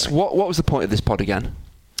just ask, what was the point of this pod again?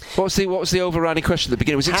 What was the overriding question at the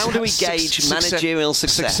beginning? Was it how do we gauge managerial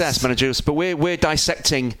success? But we're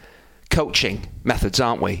dissecting coaching methods,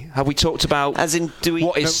 aren't we? Have we talked about as in do you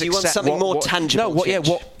want something more tangible? What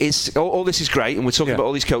is all this is great, and we're talking about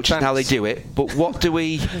all these coaches and how they do it, but what do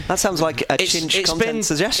we... That sounds like a Chinch content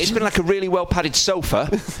suggestion. It's been like a really well padded sofa,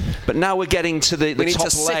 but now we're getting to the we top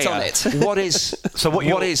need to layer. Sit on it. What is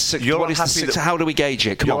how do we gauge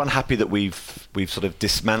it? You're unhappy that we've sort of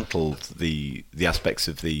dismantled the aspects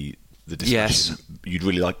of the discussion. Yes. You'd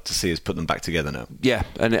really like to see us put them back together now. Yeah,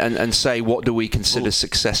 and say, what do we consider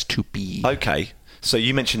success to be? Okay, so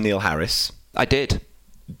you mentioned Neil Harris. I did.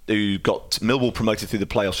 Who got Millwall promoted through the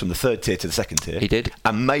playoffs from the third tier to the second tier. He did.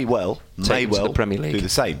 And may well the Premier League. do the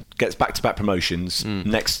same. Gets back-to-back promotions.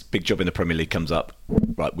 Next big job in the Premier League comes up.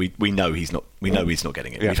 Right, we know he's not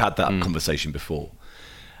getting it. Yeah. We've had that conversation before.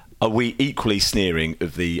 Are we equally sneering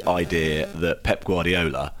of the idea that Pep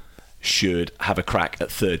Guardiola should have a crack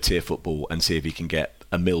at third tier football and see if he can get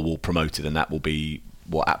a Millwall promoted, and that will be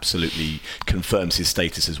what absolutely confirms his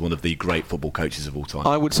status as one of the great football coaches of all time?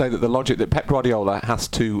 I would say that the logic that Pep Guardiola has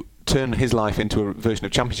to turn his life into a version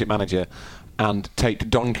of Championship manager and take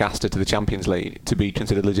Doncaster to the Champions League to be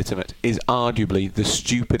considered legitimate is arguably the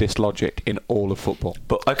stupidest logic in all of football.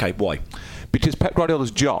 But okay, why? Because Pep Guardiola's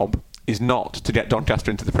job is not to get Doncaster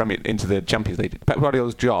into the Champions League. Pep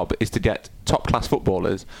Guardiola's job is to get top-class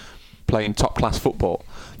footballers playing top-class football.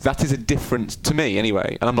 That is a different, to me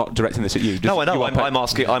anyway, and I'm not directing this at you. No, I know. I'm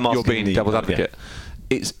asking. You're being devil's advocate.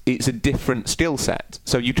 Yeah. It's a different skill set.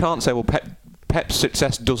 So you can't say, well, Pep's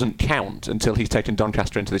success doesn't count until he's taken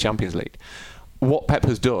Doncaster into the Champions League. What Pep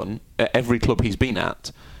has done at every club he's been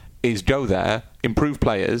at is go there, improve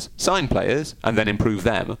players, sign players, and then improve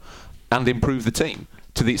them, and improve the team.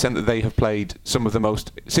 To the extent that they have played City have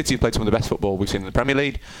played some of the best football we've seen in the Premier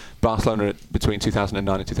League. Barcelona between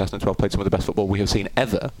 2009 and 2012 played some of the best football we have seen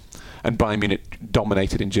ever. And Bayern Munich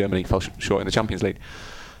dominated in Germany, fell short in the Champions League.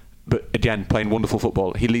 But again, playing wonderful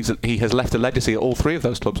football. He has left a legacy at all three of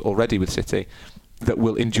those clubs already with City that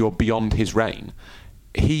will endure beyond his reign.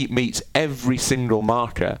 He meets every single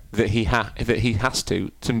marker that he has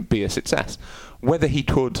to be a success. Whether he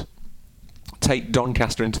could take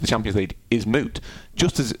Doncaster into the Champions League is moot.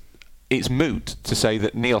 Just as it's moot to say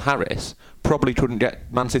that Neil Harris probably couldn't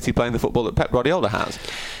get Man City playing the football that Pep Guardiola has,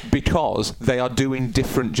 because they are doing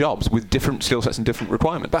different jobs with different skill sets and different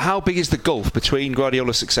requirements. But how big is the gulf between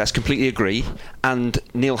Guardiola's success, completely agree, and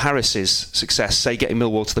Neil Harris's success, say getting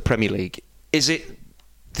Millwall to the Premier League? Is it...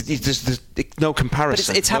 There's no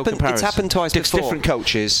comparison. But it's happened twice before. Different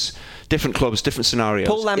coaches, different clubs, different scenarios.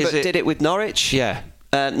 Paul Lambert did it with Norwich. Yeah.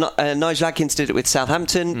 Nigel Adkins did it with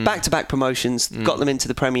Southampton. Back-to-back promotions got them into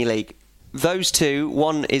the Premier League. Those two,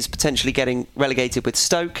 one is potentially getting relegated with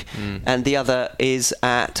Stoke, and the other is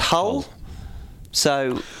at Hull.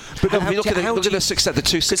 So, but look at the success, the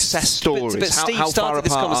two success stories. But Steve how started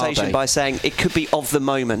this conversation by saying it could be of the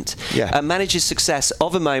moment. Yeah. A manager's success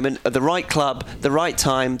of a moment, at the right club, the right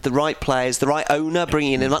time, the right players, the right owner,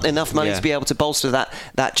 bringing in enough money to be able to bolster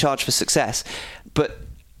that charge for success. But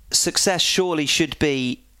success surely should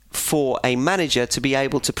be for a manager to be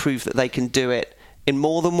able to prove that they can do it in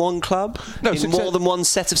more than one club, more than one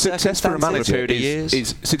set of circumstances. Success for a manager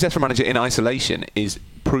success for a manager in isolation is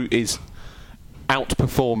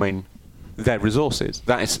outperforming their resources.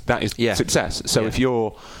 That is success. So if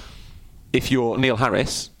you're Neil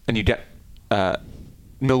Harris and you get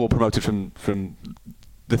Millwall promoted from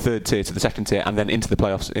the third tier to the second tier and then into the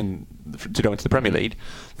playoffs to go into the Premier League,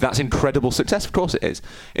 that's incredible success. Of course it is.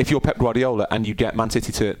 If you're Pep Guardiola and you get Man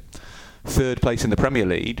City to third place in the Premier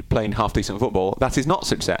League playing half-decent football, that is not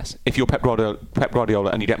success. If you're Pep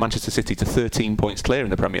Guardiola and you get Manchester City to 13 points clear in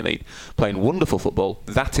the Premier League playing wonderful football,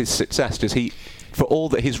 that is success. Does he, for all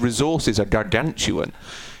that his resources are gargantuan,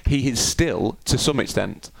 he is still, to some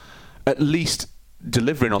extent, at least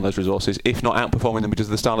delivering on those resources, if not outperforming them because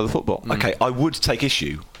of the style of the football. Okay, I would take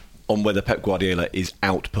issue on whether Pep Guardiola is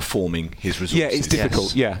outperforming his resources. Yeah, it's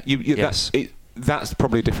difficult. Yes. Yeah, that's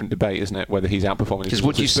probably a different debate, isn't it? Whether he's outperforming. Because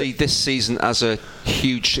would you see this season as a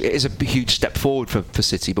huge step forward for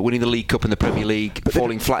City, but winning the League Cup and the Premier League,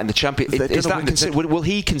 falling flat in the Champions? Will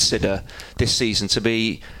he consider this season to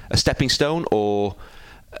be a stepping stone or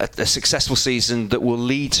a successful season that will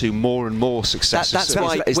lead to more and more success? That's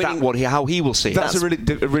why. Is that how he will see it? That's a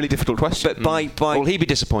really difficult question. But will he be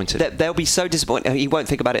disappointed? They'll be so disappointed. He won't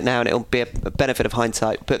think about it now, and it'll be a benefit of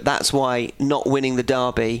hindsight. But that's why not winning the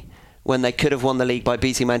derby when they could have won the league by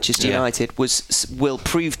beating Manchester United will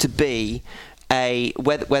prove to be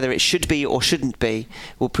whether it should be or shouldn't be,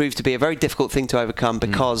 will prove to be a very difficult thing to overcome,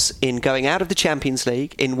 because in going out of the Champions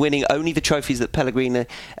League, in winning only the trophies that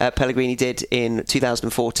Pellegrini did in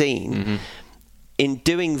 2014, in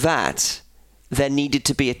doing that, there needed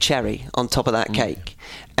to be a cherry on top of that cake.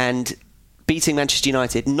 And beating Manchester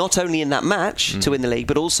United, not only in that match to win the league,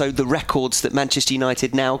 but also the records that Manchester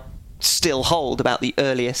United now still hold about the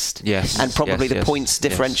earliest, and probably the points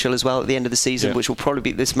differential as well at the end of the season, which will probably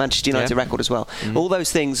be this Manchester United record as well. All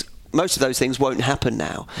those things, most of those things won't happen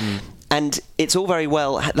now. And it's all very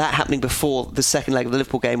well that happening before the second leg of the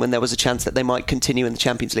Liverpool game, when there was a chance that they might continue in the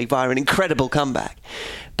Champions League via an incredible comeback.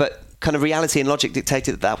 But kind of reality and logic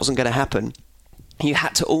dictated that wasn't going to happen. You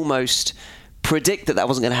had to almost predict that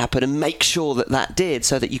wasn't going to happen and make sure that did,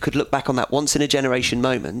 so that you could look back on that once-in-a-generation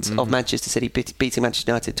moment of Manchester City beating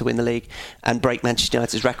Manchester United to win the league and break Manchester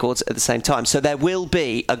United's records at the same time. So there will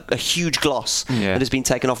be a huge gloss that has been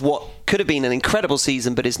taken off what could have been an incredible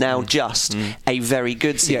season, but is now just a very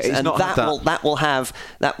good season. And that will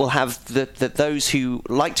have those who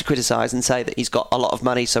like to criticise and say that he's got a lot of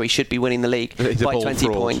money, so he should be winning the league by 20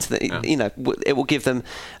 points. That it will give them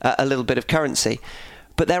a little bit of currency.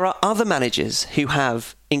 But there are other managers who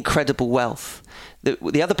have incredible wealth.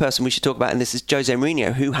 The other person we should talk about in this is Jose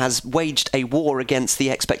Mourinho, who has waged a war against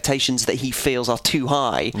the expectations that he feels are too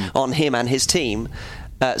high on him and his team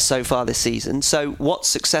so far this season. So what's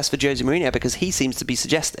success for Jose Mourinho? Because he seems to be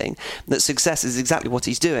suggesting that success is exactly what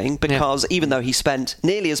he's doing, because even though he spent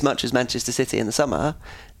nearly as much as Manchester City in the summer,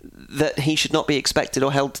 that he should not be expected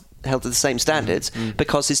or held to the same standards,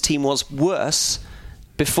 because his team was worse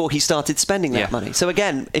before he started spending that money. So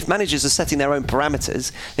again, if managers are setting their own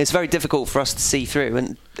parameters, it's very difficult for us to see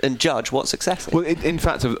through and judge what success is. Well, in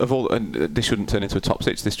fact, of all, and this shouldn't turn into a top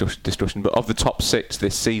six discussion, but of the top six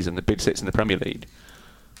this season, the big six in the Premier League,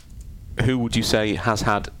 who would you say has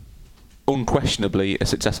had unquestionably a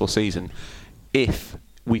successful season, if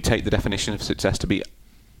we take the definition of success to be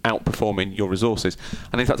outperforming your resources?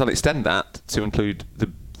 And in fact, I'll extend that to include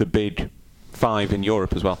the big five in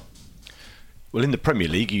Europe as well. Well, in the Premier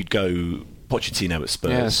League, you'd go Pochettino at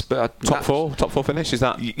Spurs. Yes, but top four finish, is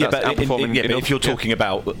that? But if you're talking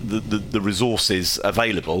about the resources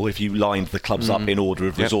available, if you lined the clubs up in order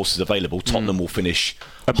of resources available, Tottenham will finish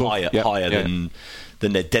higher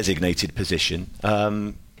than their designated position.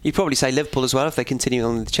 You'd probably say Liverpool as well if they continue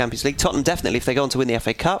on in the Champions League. Tottenham definitely if they go on to win the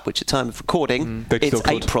FA Cup, which at time of recording it's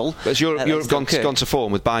April. But Europe gone to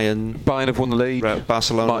form with Bayern. Bayern have won the league.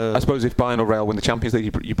 Barcelona. I suppose if Bayern or Real win the Champions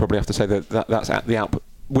League, you probably have to say that's at the output.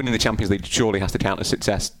 Winning the Champions League surely has to count as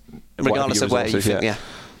success, regardless of where you think.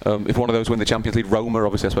 If one of those win the Champions League, Roma,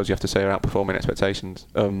 obviously, I suppose you have to say are outperforming expectations.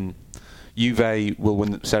 Juve will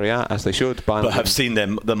win Serie A, as they should. Bayern but have seen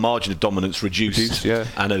the margin of dominance reduced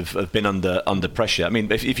and have been under pressure. I mean,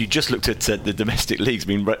 if you just looked at the domestic leagues, I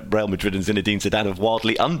mean, Real Madrid and Zinedine Zidane have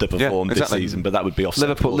wildly underperformed this season, but that would be offset.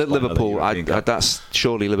 Liverpool, that's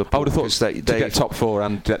surely Liverpool. I would have thought they get top four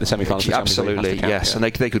and get the semi-finals. Absolutely, yes, and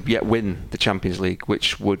they could yet win the Champions League,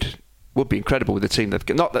 which would be incredible with the team.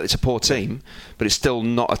 Not that it's a poor team, but it's still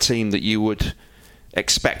not a team that you would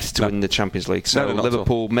expect to win the Champions League. So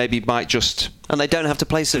Liverpool maybe might just... And they don't have to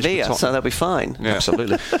play Sevilla, so they'll be fine. Yeah.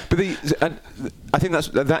 Absolutely. But I think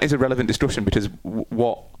that is a relevant discussion, because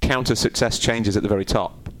what counters success changes at the very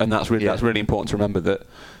top, and that's really important to remember,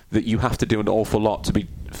 that you have to do an awful lot to be...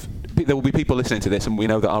 There will be people listening to this, and we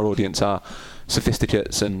know that our audience are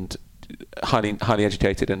sophisticates and highly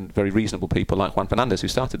educated and very reasonable people like Juan Fernandez who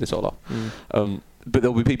started this all off. But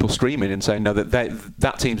there'll be people screaming and saying, no,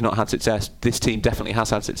 that team's not had success, this team definitely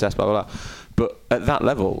has had success, blah, blah, blah. But at that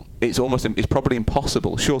level, it's probably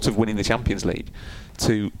impossible, short of winning the Champions League,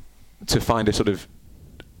 to find a sort of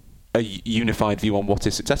a unified view on what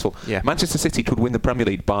is successful. Yeah. Manchester City could win the Premier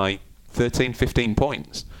League by 13, 15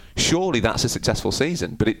 points. Surely that's a successful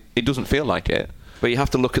season, but it doesn't feel like it. But you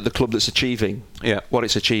have to look at the club that's achieving what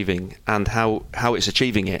it's achieving and how it's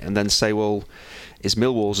achieving it, and then say, well, is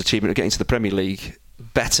Millwall's achievement of getting to the Premier League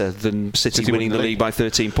better than City winning the league by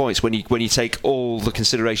 13 points when you take all the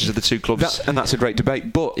considerations of the two clubs? That's a great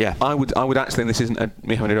debate. But I would actually, and this isn't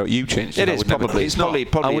me having a go at you, Chinch. It is probably. It's probably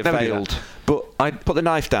failed. But I'd put the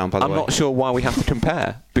knife down. By the way, I'm not sure why we have to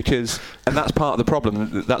compare and that's part of the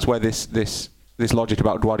problem. That's where this logic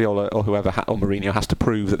about Guardiola or whoever or Mourinho has to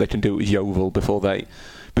prove that they can do it with Yeovil before they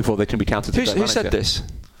can be counted. Who said this?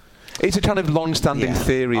 It's a kind of long-standing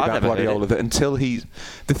theory about Guardiola that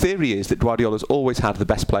the theory is that Guardiola's always had the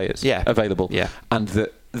best players available, and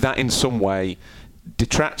that in some way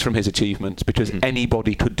detracts from his achievements because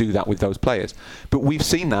anybody could do that with those players. But we've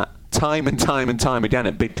seen that time and time and time again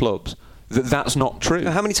at big clubs that's not true.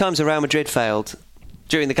 How many times have Real Madrid failed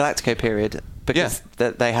during the Galactico period because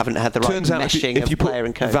they haven't had the right meshing of player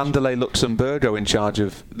and coach? Vanderlei Luxemburgo in charge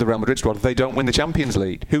of the Real Madrid squad, they don't win the Champions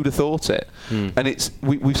League. Who'd have thought it? And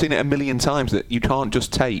we've seen it a million times that you can't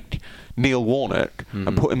just take Neil Warnock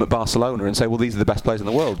and put him at Barcelona and say, well, these are the best players in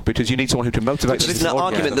the world, because you need someone who can motivate them. It's an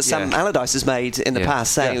argument that Sam Allardyce has made in the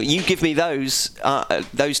past, saying, you give me those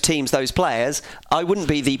teams, those players, I wouldn't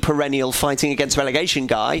be the perennial fighting against relegation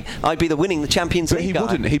guy, I'd be the winning the Champions League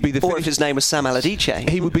guy. He'd be the or if his name was Sam Allardyce.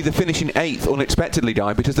 He would be the finishing 8th unexpectedly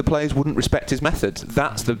guy, because the players wouldn't respect his methods.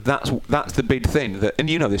 That's the big thing. And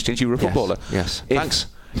you know this, Chinch, you were a footballer. Yes. Thanks.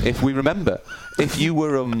 If we remember, if you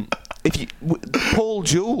were Paul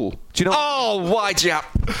Jewell, do you know? Oh, why do you have?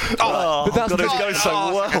 But that's going so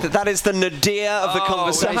well. That is the nadir of the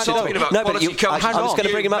conversation. No, but I was going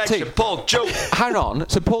to bring him up too. Paul Jewell. Hang on.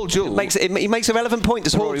 So Paul Jewell he makes a relevant point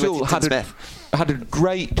to Paul Jewell had a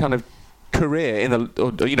great kind of career in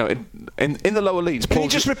the lower leagues. Can you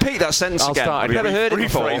just repeat that sentence again? I've never heard it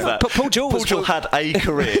before. Paul Jewell had a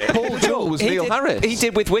career. Paul Jewell was Neil Harris. He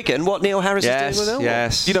did with Wigan what Neil Harris is doing with Millwall.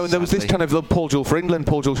 Yes. And there was this kind of Paul Jewell for England.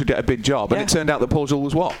 Paul Jewell should get a big job, and it turned out that Paul Jewell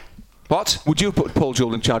was what? What? Would you have put Paul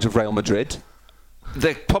Jewell in charge of Real Madrid?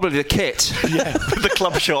 Probably the kit. The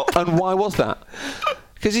club shop. And why was that?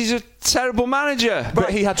 Because he's a terrible manager.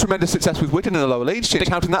 But he had tremendous success with Wigan in the lower leagues.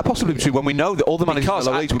 How can that possibly be true when we know that all the managers in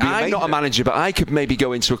the lower leagues would be amazing? I'm not a manager, but I could maybe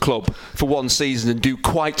go into a club for one season and do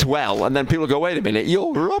quite well, and then people go, wait a minute,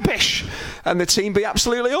 you're rubbish, and the team be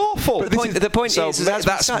absolutely awful. But the point is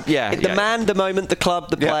the man, the moment, the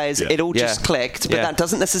club, the players, it all just clicked, but that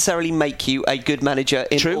doesn't necessarily make you a good manager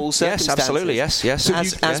in all circumstances. Yes, absolutely, yes.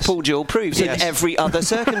 As Paul Jewell proves in every other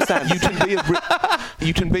circumstance.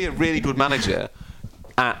 You can be a really good manager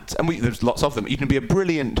there's lots of them. You can be a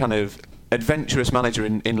brilliant kind of adventurous manager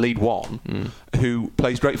in League One who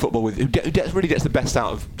plays great football who really gets the best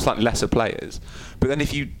out of slightly lesser players. But then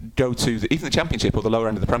if you go to even the Championship or the lower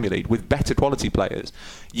end of the Premier League with better quality players,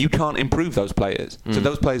 you can't improve those players. So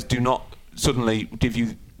those players do not suddenly give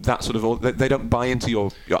you that sort of... They don't buy into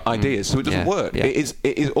your ideas, so it doesn't work. Yeah. It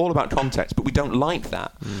is all about context, but we don't like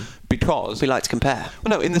that because... We like to compare.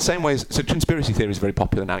 Well, no, in the same way... So conspiracy theory is very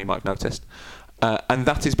popular now, you might have noticed. And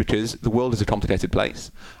that is because the world is a complicated place.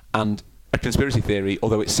 And a conspiracy theory,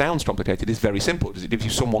 although it sounds complicated, is very simple because it gives you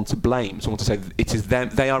someone to blame, someone to say it is them,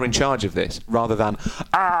 they are in charge of this, rather than,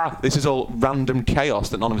 this is all random chaos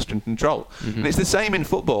that none of us can control. And it's the same in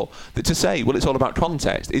football, that to say, well, it's all about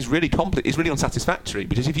context, is really is really unsatisfactory,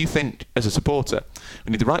 because if you think, as a supporter,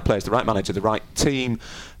 we need the right players, the right manager, the right team,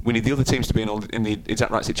 we need the other teams to be in the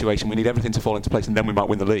exact right situation, we need everything to fall into place, and then we might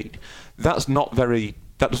win the league. That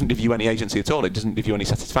doesn't give you any agency at all. It doesn't give you any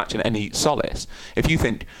satisfaction, any solace. If you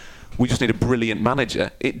think we just need a brilliant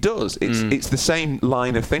manager, it does. It's the same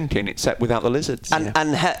line of thinking, except without the lizards.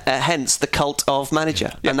 And hence the cult of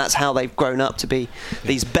manager. Yeah. And that's how they've grown up to be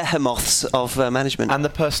these behemoths of management. And the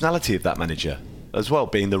personality of that manager as well,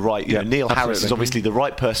 being the right... Neil Harris is obviously the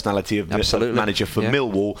right personality of manager for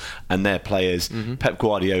Millwall and their players. Pep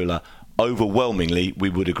Guardiola, overwhelmingly,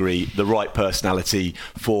 we would agree, the right personality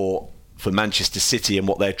for Manchester City and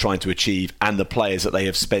what they're trying to achieve and the players that they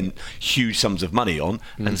have spent huge sums of money on.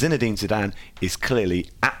 And Zinedine Zidane is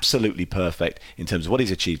clearly absolutely perfect in terms of what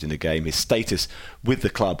he's achieved in the game, his status with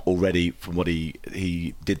the club already from what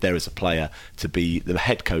he did there as a player, to be the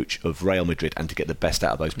head coach of Real Madrid and to get the best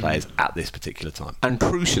out of those players at this particular time. And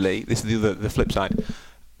crucially, this is the flip side,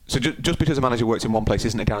 So just because a manager works in one place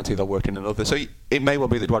isn't a guarantee they'll work in another. So it may well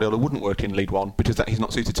be that Guardiola wouldn't work in League One because he's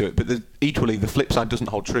not suited to it. But equally, the flip side doesn't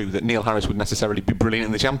hold true, that Neil Harris would necessarily be brilliant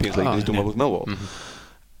in the Champions League. He's done well with Millwall.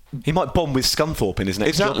 Mm-hmm. He might bond with Scunthorpe in his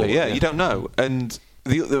next job. Exactly, yeah, you don't know. And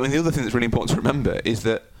the other thing that's really important to remember is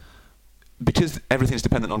that because everything's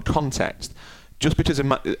dependent on context, just because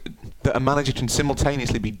that a manager can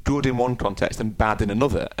simultaneously be good in one context and bad in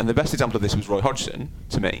another, and the best example of this was Roy Hodgson,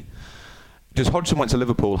 to me. Because Hodgson went to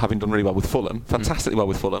Liverpool having done really well with Fulham, fantastically well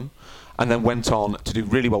with Fulham, and then went on to do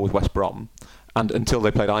really well with West Brom, and until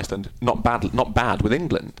they played Iceland, not bad with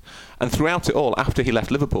England. And throughout it all, after he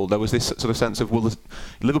left Liverpool, there was this sort of sense of, well, the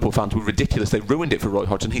Liverpool fans were ridiculous, they ruined it for Roy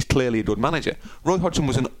Hodgson, he's clearly a good manager. Roy Hodgson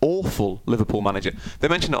was an awful Liverpool manager. They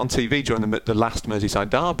mentioned it on TV during the last Merseyside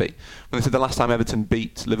derby, when they said the last time Everton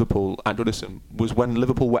beat Liverpool at Goodison was when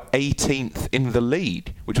Liverpool were 18th in the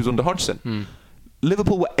league, which was under Hodgson.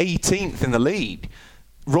 Liverpool were 18th in the league.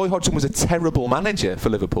 Roy Hodgson was a terrible manager for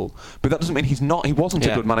Liverpool, but that doesn't mean he wasn't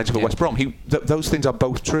a good manager for West Brom. Those things are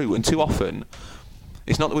both true, and too often,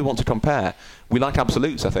 it's not that we want to compare. We like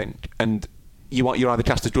absolutes, I think, and you're either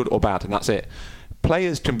cast as good or bad, and that's it.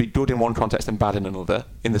 Players can be good in one context and bad in another,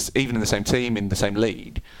 even in the same team, in the same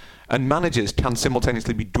league. And managers can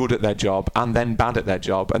simultaneously be good at their job and then bad at their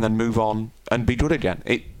job and then move on and be good again.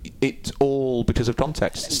 It's all because of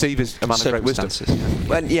context. Steve is a man of great wisdom.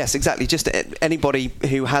 Well, yes, exactly. Just anybody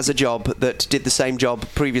who has a job that did the same job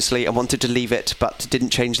previously and wanted to leave it but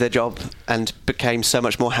didn't change their job and became so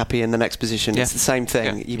much more happy in the next position. Yeah. It's the same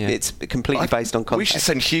thing. Yeah. It's completely based on context. We should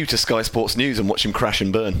send Hugh to Sky Sports News and watch him crash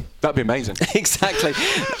and burn. That'd be amazing. Exactly.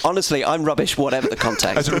 Honestly, I'm rubbish, whatever the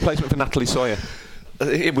context. As a replacement for Natalie Sawyer.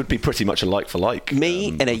 It would be pretty much a like for like. Me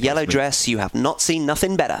in a yellow dress, you have not seen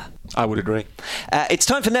nothing better. I would agree. It's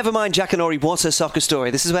time for Nevermind Jackanory, What a Soccer Story.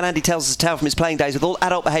 This is when Andy tells us a tale from his playing days with all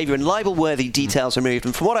adult behaviour and libel-worthy details removed.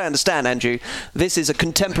 And from what I understand, Andrew, this is a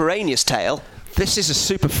contemporaneous tale. This is a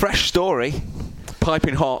super fresh story.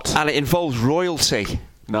 Piping hot. And it involves royalty.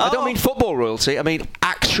 No. I don't mean football royalty, I mean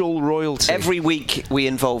actual royalty. Every week we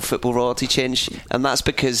involve football royalty, Chinch, and that's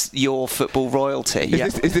because you're football royalty.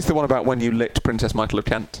 Is this the one about when you licked Princess Michael of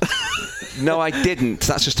Kent? No, I didn't.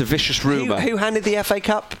 That's just a vicious rumour. Who handed the FA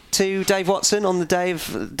Cup to Dave Watson on the day of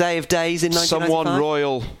days in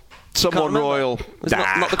 1995? Someone royal. Was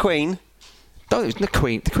not the Queen? No, the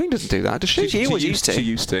Queen. The Queen doesn't do that, does she? She used to. She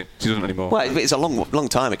used to. She doesn't anymore. Well, it's a long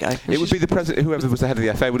time ago. It would be the president, whoever was the head of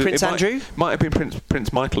the FA. Prince Andrew? Might have been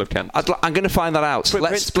Prince Michael of Kent. I'm going to find that out.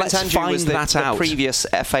 Let's find that out. The previous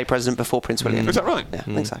FA president before Prince William. Is that right? Yeah, I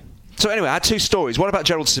think so. So anyway, I had two stories. One about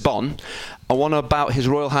Gerald Sibon and one about His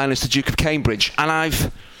Royal Highness the Duke of Cambridge. And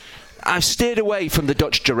I've steered away from the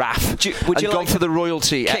Dutch giraffe and gone for the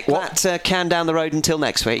royalty. Kick that can down the road until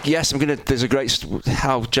next week. Yes, I'm going to. There's a great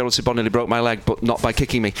how Gerald Sibon nearly broke my leg, but not by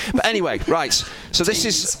kicking me. But anyway, right. So this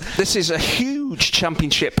is a huge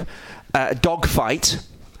championship dogfight.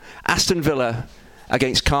 Aston Villa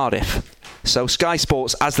against Cardiff. So Sky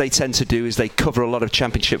Sports, as they tend to do, is they cover a lot of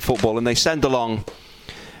championship football and they send along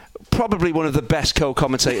probably one of the best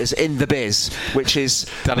co-commentators in the biz, which is,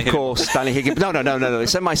 Danny Higgins. No.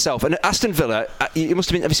 It's myself. And Aston Villa, it must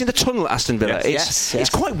have been. Have you seen the tunnel at Aston Villa? Yes. It's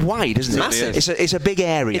quite wide, isn't it? Massive. It's a big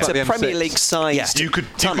area. It's a Premier League size. Yeah. You could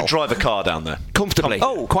drive a car down there comfortably.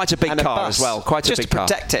 Oh, quite a big car as well. Quite a big car.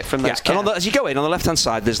 Just to protect it from those cars. And as you go in, on the left-hand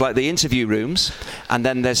side, there's like the interview rooms, and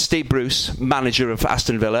then there's Steve Bruce, manager of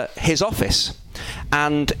Aston Villa, his office.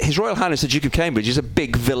 And His Royal Highness the Duke of Cambridge is a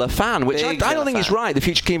big Villa fan, which I don't think is right. The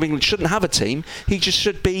future King of England shouldn't have a team. He just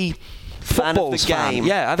should be football's fan.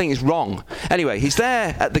 Yeah, I think it's wrong. Anyway, he's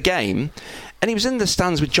there at the game, and he was in the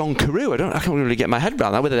stands with John Carew. I can't really get my head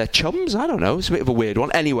around that. Whether they're chums, I don't know. It's a bit of a weird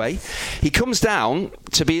one. Anyway, he comes down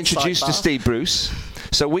to be introduced to Steve Bruce.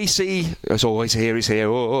 So we see, as always, he's here.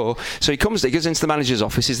 So he goes into the manager's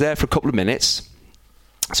office. He's there for a couple of minutes.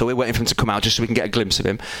 So we're waiting for him to come out just so we can get a glimpse of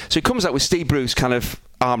him. So he comes out with Steve Bruce kind of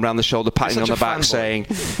arm around the shoulder, patting on the back, saying,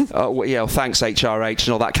 thanks HRH and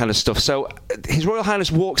all that kind of stuff. So His Royal Highness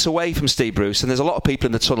walks away from Steve Bruce, and there's a lot of people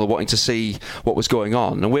in the tunnel wanting to see what was going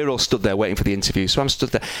on, and we're all stood there waiting for the interview. So I'm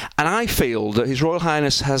stood there, and I feel that His Royal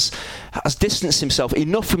Highness has distanced himself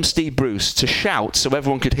enough from Steve Bruce to shout so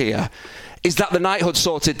everyone could hear, "Is that the knighthood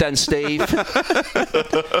sorted then, Steve?"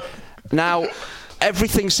 Now,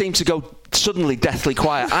 everything seemed to go suddenly deathly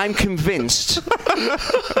quiet. I'm convinced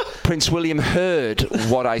Prince William heard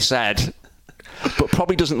what I said, but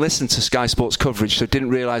probably doesn't listen to Sky Sports coverage, so didn't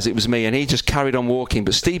realise it was me, and he just carried on walking.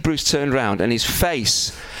 But Steve Bruce turned round, and his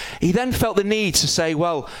face, he then felt the need to say,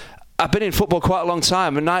 well, I've been in football quite a long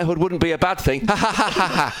time, and knighthood wouldn't be a bad thing.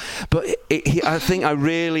 But I think I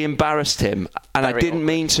really embarrassed him, and I didn't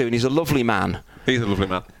mean to, and he's a lovely man. He's a lovely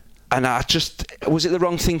man. And was it the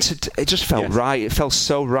wrong thing it just felt right. It felt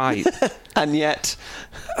so right. And yet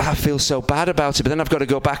I feel so bad about it. But then I've got to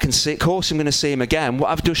go back and see. Of course I'm going to see him again. What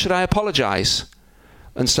I've done, should I apologise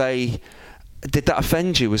and say, did that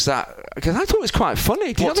offend you? Was that... Because I thought it was quite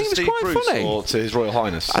funny. Do you not think it was quite Bruce funny? Or to His Royal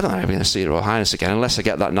Highness? I don't know if I'm going to see His Royal Highness again, unless I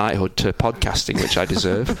get that knighthood to podcasting, which I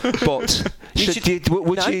deserve. But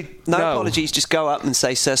no apologies, just go up and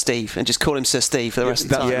say Sir Steve, and just call him Sir Steve for the rest of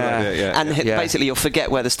the time. Basically you'll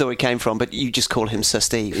forget where the story came from, but you just call him Sir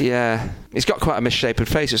Steve. Yeah. He's got quite a misshapen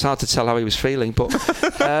face. It's hard to tell how he was feeling, but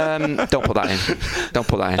don't put that in. Don't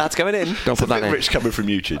put that in. That's going in. Don't put that in. Rich coming from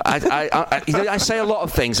YouTube. I say a lot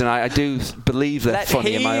of things, and I do believe they're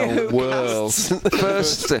funny in my own world.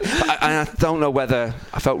 First, I don't know whether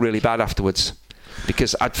I felt really bad afterwards,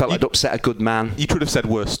 because I felt I'd upset a good man. You could have said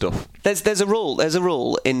worse stuff. There's a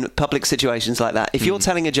rule in public situations like that. If you're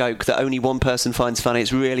telling a joke that only one person finds funny,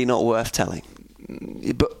 it's really not worth telling.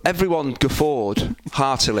 But everyone guffawed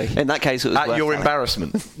heartily. In that case, it was at your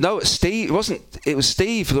embarrassment. No, Steve. It wasn't. It was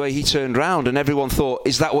Steve. The way he turned round, and everyone thought,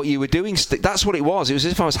 "Is that what you were doing?" That's what it was. It was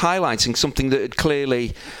as if I was highlighting something that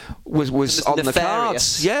clearly was on nefarious. The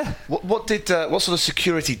cards. Yeah. What sort of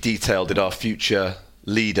security detail did our future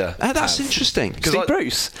leader that's have? interesting. Steve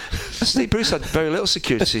Bruce. Steve Bruce had very little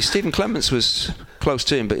security. Stephen Clements was close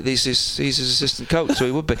to him, but he's his assistant coach, so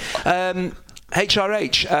he would be.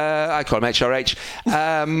 HRH, I call him HRH,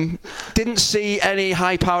 didn't see any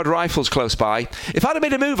high-powered rifles close by. If I'd have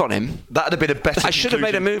made a move on him... That would have been a better I should have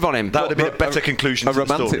made a move on him. That would have been a better conclusion to the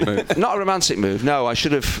story. A romantic move. Not a romantic move, no. I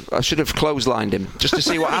should have clotheslined him, just to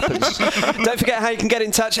see what happens. Don't forget how you can get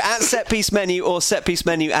in touch at setpiecemenu or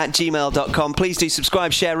setpiecemenu@gmail.com. Please do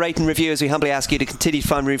subscribe, share, rate and review as we humbly ask you to continue to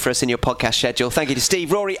find room for us in your podcast schedule. Thank you to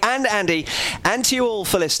Steve, Rory and Andy, and to you all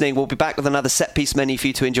for listening. We'll be back with another Set Piece Menu for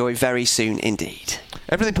you to enjoy very soon indeed.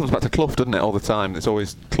 Everything comes back to Clough, doesn't it, all the time? It's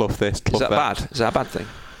always Clough this, Clough that. Bad? Is that a bad thing?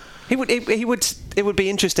 It would be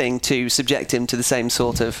interesting to subject him to the same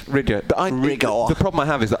sort of rigor. But the problem I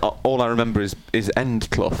have is that all I remember is End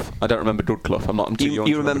Clough. I don't remember Dud Clough. I'm too young.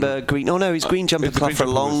 You remember Green? Oh no, he's Green Jumper Clough for a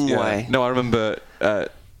long way. No, I remember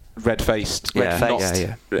red-faced.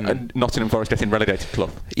 Nottingham Forest getting relegated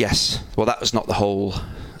Clough. Yes. Well, that was not the whole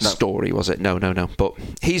story, was it? No. But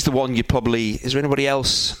he's the one you'd probably... Is there anybody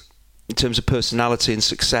else in terms of personality and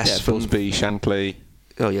success? Yeah, Busby, Shankly...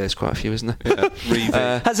 Oh yeah, there's quite a few, isn't there?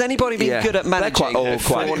 Yeah. Has anybody been good at managing?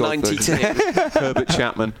 Quite 92. Herbert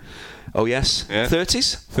Chapman. Oh yes. Yeah.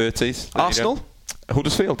 30s. Arsenal.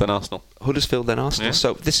 Huddersfield then Arsenal. Yeah.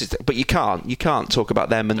 So this is, but you can't talk about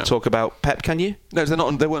them and talk about Pep, can you? No, they're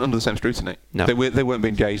not. They weren't under the same scrutiny. No, they weren't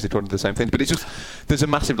being gauged. They were under the same things. But it's just there's a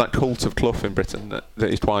massive cult of Clough in Britain that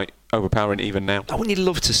is quite overpowering even now. I wouldn't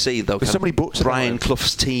love to see though. There's so many books. Brian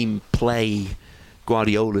Clough's team play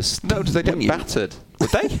Guardiola's. No, do they get battered? Would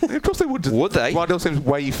they? Of course they would. Would they? Guardiola seems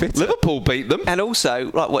way fitter. Liverpool beat them. And also,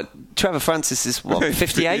 Trevor Francis is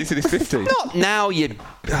 58? He's in his 50s. Not now, you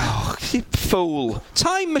fool.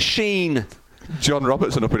 Time machine. John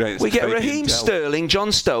Robertson up against. We get Raheem Sterling,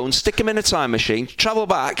 John Stones, stick them in a time machine, travel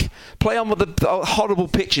back, play on with the horrible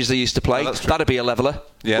pitches they used to play. That'd be a leveller,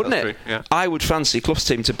 wouldn't it? True. Yeah. I would fancy Clough's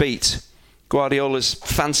team to beat Guardiola's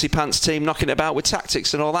fancy pants team, knocking it about with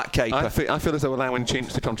tactics and all that caper. I feel as though allowing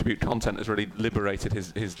Chinch to contribute content has really liberated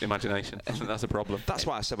his imagination. I think that's a problem. That's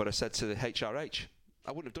why I said what I said to the HRH.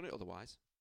 I wouldn't have done it otherwise.